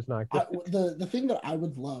was not good. The thing that I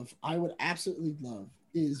would absolutely love,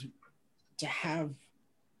 is to have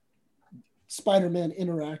Spider-Man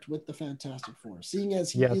interact with the Fantastic Four, seeing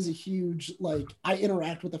as he is a huge, like, I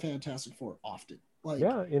interact with the Fantastic Four often. Like,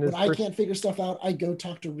 when I can't figure stuff out, I go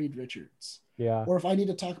talk to Reed Richards. Yeah. Or if I need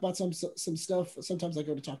to talk about some stuff, sometimes I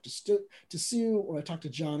go to talk to Sue, or I talk to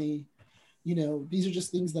Johnny. You know, these are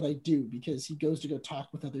just things that I do because he goes to go talk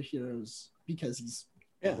with other heroes because he's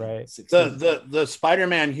right. 16. The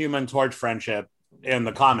Spider-Man Human Torch friendship in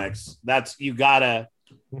the comics, that's, you gotta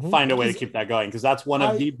find a way to keep that going, because that's one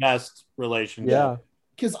of the best relationships. Yeah.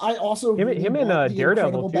 Because I also him and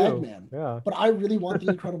Daredevil too. Bagman. Yeah. But I really want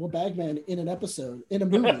the Incredible Bagman in an episode, in a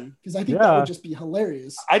movie, because I think that would just be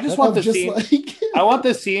hilarious. I just want the scene. I want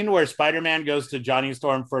the scene where Spider-Man goes to Johnny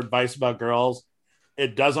Storm for advice about girls.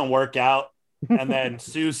 It doesn't work out, and then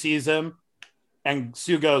Sue sees him, and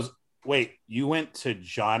Sue goes, "Wait, you went to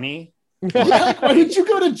Johnny? Why did you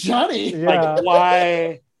go to Johnny? Yeah. Like,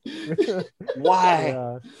 why? Why?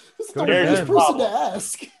 Yeah. It's the weirdest person to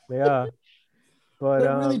ask." Yeah. But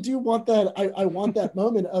I really do want that. I want that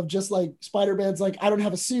moment of just like Spider-Man's like, I don't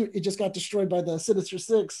have a suit. It just got destroyed by the Sinister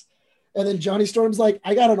Six. And then Johnny Storm's like,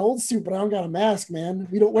 I got an old suit, but I don't got a mask, man.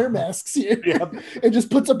 We don't wear masks here. Yep. And just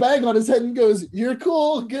puts a bag on his head and goes, "You're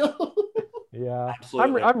cool, go." Yeah,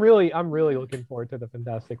 Absolutely. I'm really looking forward to the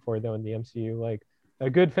Fantastic Four though in the MCU. Like a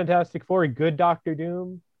good Fantastic Four, a good Doctor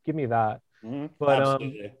Doom. Give me that. Mm-hmm. But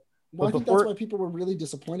Absolutely. Well, I think that's why people were really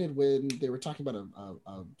disappointed when they were talking about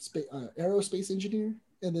a aerospace engineer,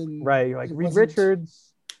 and then right, like Reed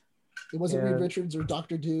Richards. It wasn't Reed Richards or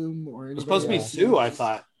Doctor Doom or anybody. It was supposed to be Sue, I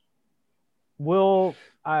thought. We'll,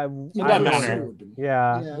 it doesn't matter.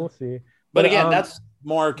 Yeah, we'll see. But again, that's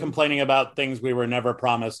more complaining about things we were never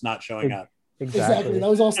promised not showing up. Exactly. That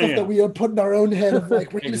was all stuff that we had put in our own head of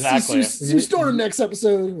like, we're going to see Sue Storm next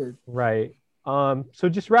episode. Right. So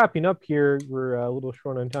just wrapping up here, we're a little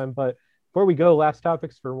short on time, but before we go, last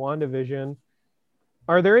topics for WandaVision.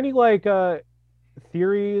 Are there any like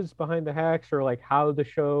theories behind the hex or like how the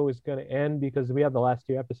show is going to end? Because we have the last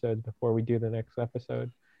 2 episodes before we do the next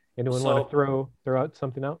episode. Anyone want to throw out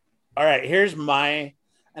something out? All right, here's my,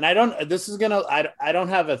 and I don't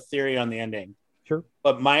have a theory on the ending. Sure.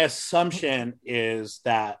 But my assumption is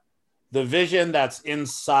that the vision that's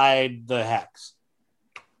inside the hex.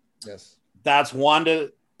 Yes. That's Wanda.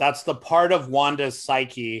 That's the part of Wanda's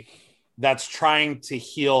psyche that's trying to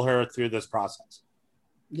heal her through this process.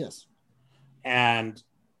 Yes. And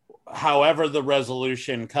however the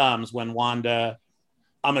resolution comes when Wanda,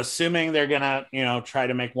 I'm assuming they're going to, try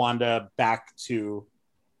to make Wanda back to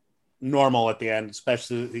normal at the end,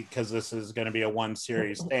 especially because this is going to be a 1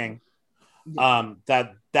 series thing.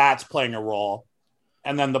 That's playing a role.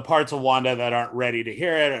 And then the parts of Wanda that aren't ready to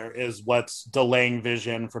hear it is what's delaying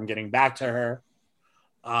Vision from getting back to her.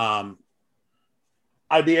 I'd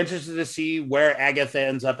be interested to see where Agatha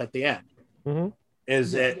ends up at the end.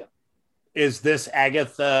 Mm-hmm. Is this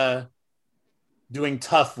Agatha doing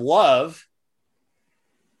tough love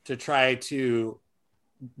to try to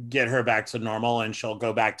get her back to normal and she'll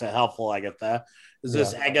go back to helpful Agatha? Is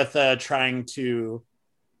this Agatha trying to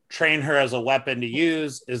train her as a weapon to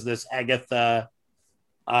use? Is this Agatha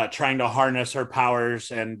trying to harness her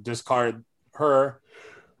powers and discard her?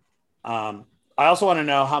 I also want to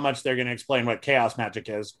know how much they're going to explain what chaos magic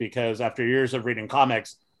is, because after years of reading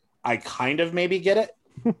comics, I kind of maybe get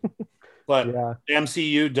it. But the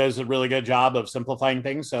MCU does a really good job of simplifying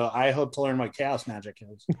things, so I hope to learn what chaos magic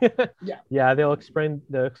is. Yeah, they'll explain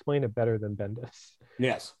it better than Bendis.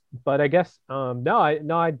 Yes. But I guess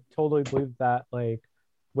I totally believe that, like,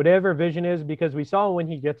 whatever Vision is, because we saw when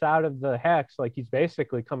he gets out of the hex, like, he's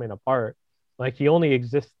basically coming apart. Like, he only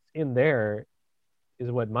exists in there, is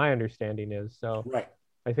what my understanding is. So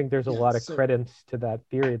I think there's a lot of credence to that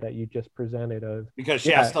theory that you just presented of, because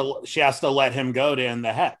she has to let him go to end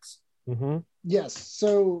the hex. Mm-hmm. Yes,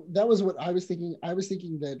 so that was what I was thinking. I was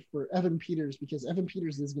thinking that for Evan Peters, because Evan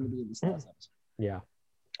Peters is going to be in this last episode. Yeah.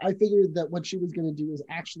 I figured that what she was going to do is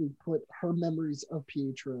actually put her memories of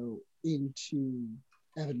Pietro into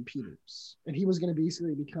Evan Peters. And he was going to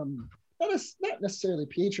basically become, not necessarily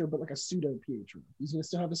Pietro, but like a pseudo Pietro. He's going to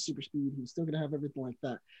still have his super speed. He's still going to have everything like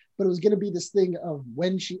that. But it was going to be this thing of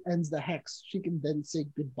when she ends the hex, she can then say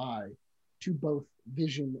goodbye to both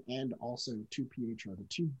Vision and also to Pietro, the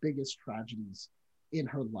 2 biggest tragedies in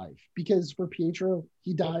her life. Because for Pietro,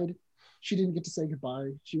 he died. She didn't get to say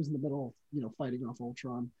goodbye. She was in the middle of, fighting off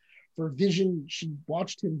Ultron. For Vision, she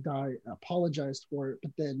watched him die, apologized for it,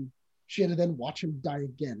 but then she had to then watch him die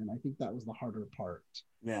again. And I think that was the harder part.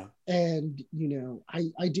 Yeah. And,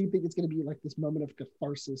 I do think it's going to be like this moment of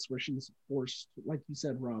catharsis where she's forced, like you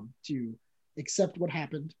said, Rob, to accept what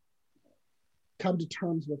happened, come to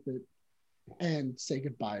terms with it, and say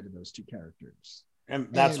goodbye to those 2 characters. And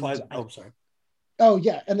that's why. Sorry. Oh,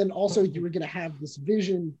 yeah. And then also you were going to have this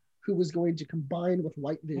Vision who was going to combine with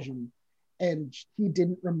White Vision, and he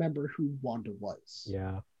didn't remember who Wanda was.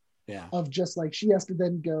 Yeah. Yeah. Of just like, she has to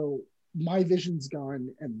then go, my Vision's gone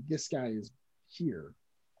and this guy is here.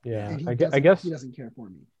 Yeah. And I guess he doesn't care for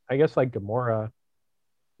me. I guess like Gamora,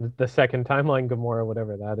 the second timeline Gamora,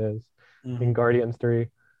 whatever that is, in Guardians 3.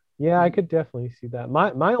 Yeah, I could definitely see that.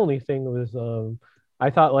 My only thing was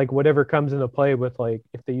I thought like whatever comes into play with, like,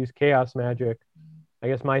 if they use chaos magic, I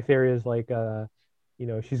guess my theory is like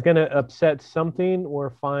she's gonna upset something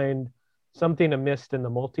or find something amiss in the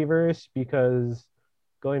multiverse, because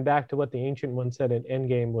going back to what the Ancient One said in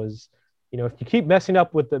Endgame was, if you keep messing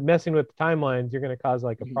with the timelines, you're gonna cause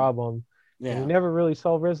like a problem. Yeah. And we never really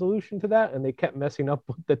saw resolution to that, and they kept messing up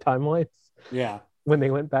with the timelines. Yeah. When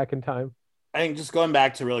they went back in time. I think just going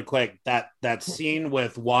back to really quick, that scene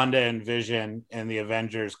with Wanda and Vision in the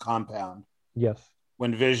Avengers compound. Yes.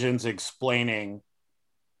 When Vision's explaining,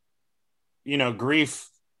 grief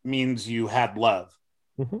means you had love.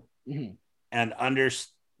 Mm-hmm. And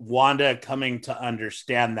Wanda coming to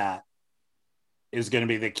understand that is going to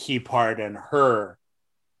be the key part in her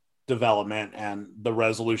development and the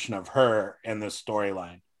resolution of her in this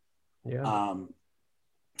storyline. Yeah.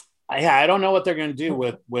 I don't know what they're going to do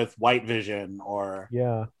with White Vision or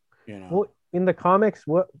Well, in the comics,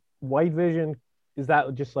 what White Vision is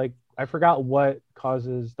that just like I forgot what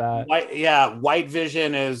causes that. White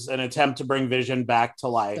Vision is an attempt to bring Vision back to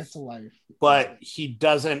life. But he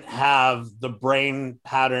doesn't have the brain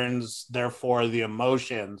patterns, therefore the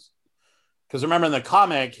emotions. Because remember in the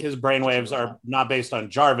comic, his brainwaves are not based on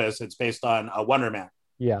Jarvis, it's based on a Wonder Man.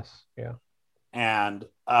 Yes. Yeah. And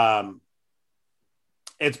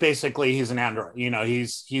it's basically he's an android.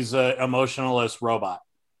 He's an emotionless robot,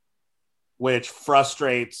 which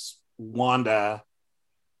frustrates Wanda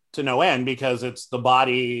to no end because it's the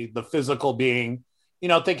body, the physical being.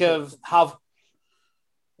 Think of how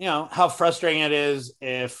frustrating it is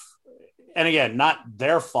if, and again, not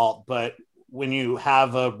their fault, but when you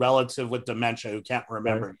have a relative with dementia who can't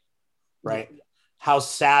remember, right? How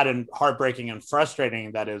sad and heartbreaking and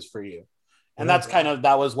frustrating that is for you. And that's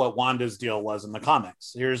that was what Wanda's deal was in the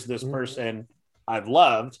comics. Here's this person I've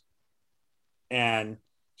loved, and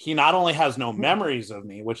he not only has no memories of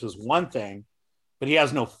me, which is one thing, but he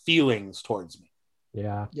has no feelings towards me.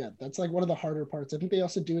 Yeah, that's like one of the harder parts. I think they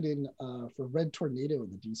also do it in for Red Tornado in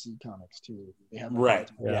the DC comics too. They have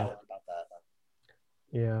about that.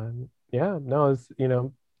 Yeah. No, it's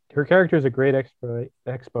her character is a great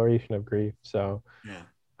exploration of grief. So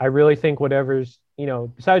I really think whatever's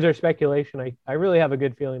besides our speculation, I really have a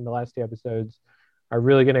good feeling the last 2 episodes are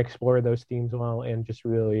really going to explore those themes well and just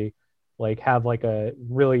really like have like a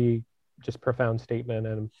really just profound statement.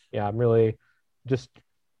 And I'm really just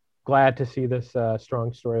glad to see this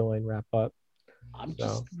strong storyline wrap up. I'm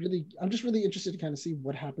just really interested to kind of see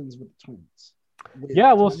what happens with the twins.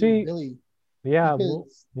 We'll see.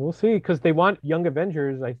 We'll see because they want young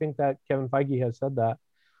Avengers. I think that Kevin Feige has said that.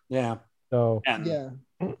 Yeah. So and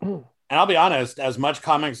I'll be honest, as much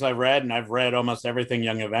comics I've read, and I've read almost everything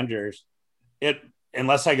Young Avengers,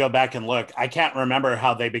 unless I go back and look, I can't remember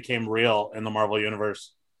how they became real in the Marvel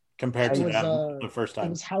Universe compared to them the first time. It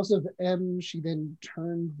was House of M. She then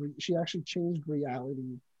she actually changed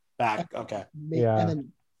reality. Back, okay. And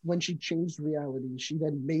then when she changed reality, she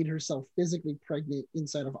then made herself physically pregnant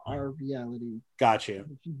inside of our reality. Got you.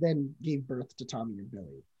 She then gave birth to Tommy and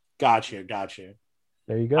Billy. Got you.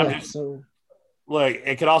 There you go. So look,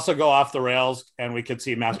 it could also go off the rails, and we could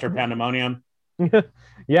see Master Pandemonium.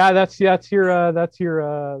 that's your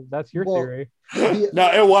theory.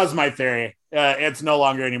 No, it was my theory. It's no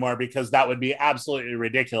longer anymore because that would be absolutely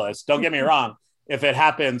ridiculous. Don't get me wrong. If it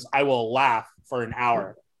happens, I will laugh for an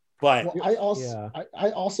hour. But I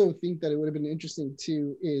also think that it would have been interesting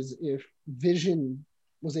too is if Vision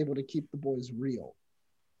was able to keep the boys real.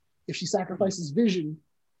 If she sacrifices Vision,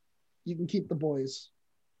 you can keep the boys.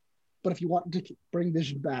 But if you want to bring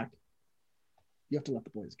Vision back, you have to let the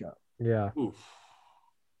boys go. Yeah. Oof.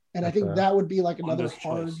 And I think that would be like another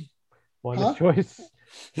hard Wanda's choice.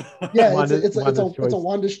 Yeah, it's a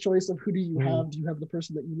Wanda's choice of who do you have? Do you have the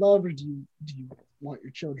person that you love, or do you want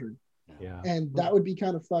your children? Yeah. And that would be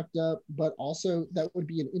kind of fucked up, but also that would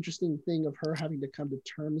be an interesting thing of her having to come to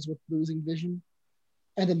terms with losing Vision,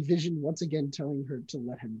 and then Vision once again telling her to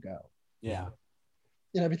let him go. Yeah.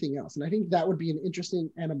 And everything else. And I think that would be an interesting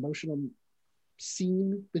and emotional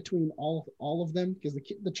scene between all of them because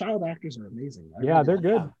the child actors are amazing. They're good.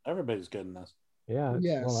 Yeah, everybody's good in this. Yeah.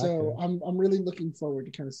 So I'm really looking forward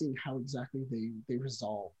to kind of seeing how exactly they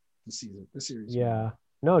resolve the series. Yeah.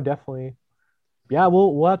 No, definitely. Yeah,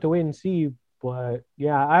 we'll have to wait and see, but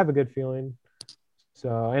yeah, I have a good feeling.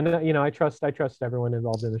 So, and I trust everyone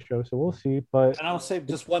involved in the show, so we'll see. But and I'll say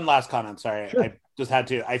just one last comment. Sorry, sure. I just had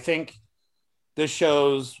to. I think this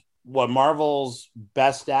shows what Marvel's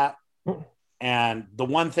best at, and the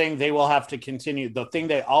one thing they will have to continue, the thing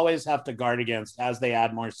they always have to guard against as they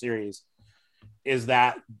add more series, is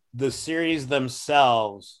that the series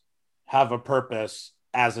themselves have a purpose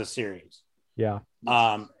as a series. Yeah.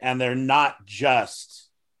 And they're not just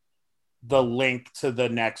the link to the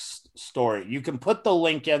next story. You can put the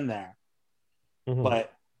link in there,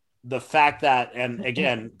 but the fact that, and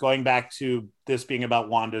again, going back to this being about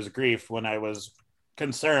Wanda's grief, when I was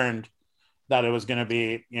concerned that it was going to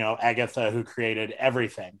be, Agatha who created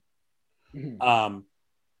everything.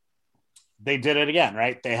 They did it again,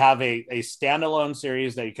 right? They have a standalone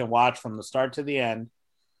series that you can watch from the start to the end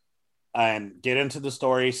and get into the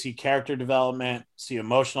story, see character development, see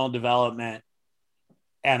emotional development,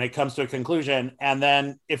 and it comes to a conclusion. And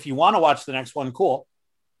then if you want to watch the next one, cool.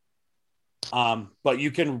 But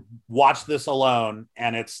you can watch this alone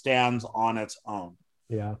and it stands on its own.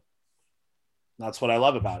 Yeah. That's what I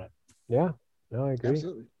love about it. Yeah. No, I agree.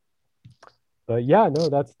 Absolutely. But yeah, no,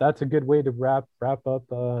 that's a good way to wrap up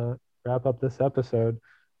this episode.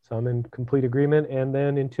 So I'm in complete agreement. And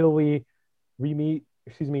then until we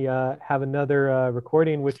have another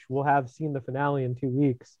recording, which we'll have seen the finale in 2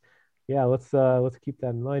 weeks. Yeah, let's keep that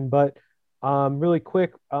in mind. But really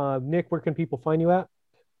quick, Nick, where can people find you at?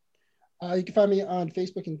 You can find me on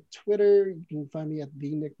Facebook and Twitter. You can find me at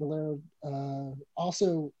the Nick Valero.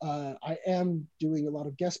 Also, I am doing a lot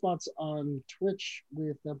of guest spots on Twitch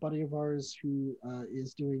with a buddy of ours who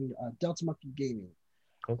is doing Delta Monkey Gaming.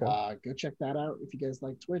 Okay. Go check that out if you guys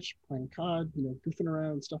like Twitch, playing COD, goofing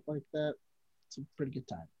around, stuff like that. It's a pretty good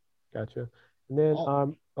time. Gotcha. And then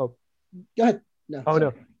go ahead.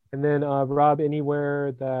 No. And then Rob,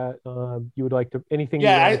 anywhere that you would like to anything?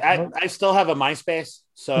 Yeah, I still have a MySpace,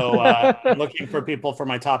 so I'm looking for people for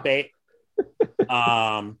my top 8.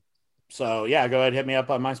 So yeah, go ahead, hit me up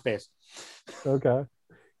on MySpace. Okay.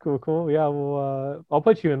 Cool. Yeah, well, I'll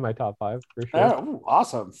put you in my top 5 for sure. Oh,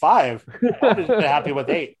 awesome. 5. I'm happy with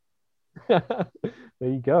 8. There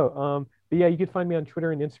you go. But yeah, you can find me on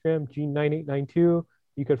Twitter and Instagram, G9892.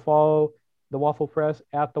 You could follow the Waffle Press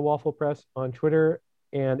at the Waffle Press on Twitter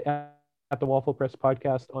and at the Waffle Press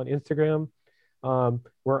Podcast on Instagram.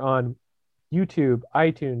 We're on YouTube,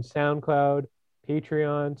 iTunes, SoundCloud,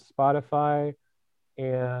 Patreon, Spotify,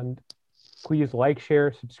 and please like,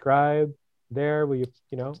 share, subscribe. There, will you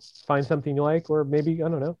find something you like, or maybe I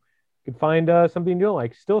don't know, you can find something you don't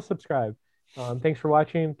like. Still subscribe. Thanks for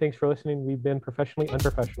watching. Thanks for listening. We've been Professionally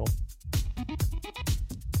Unprofessional.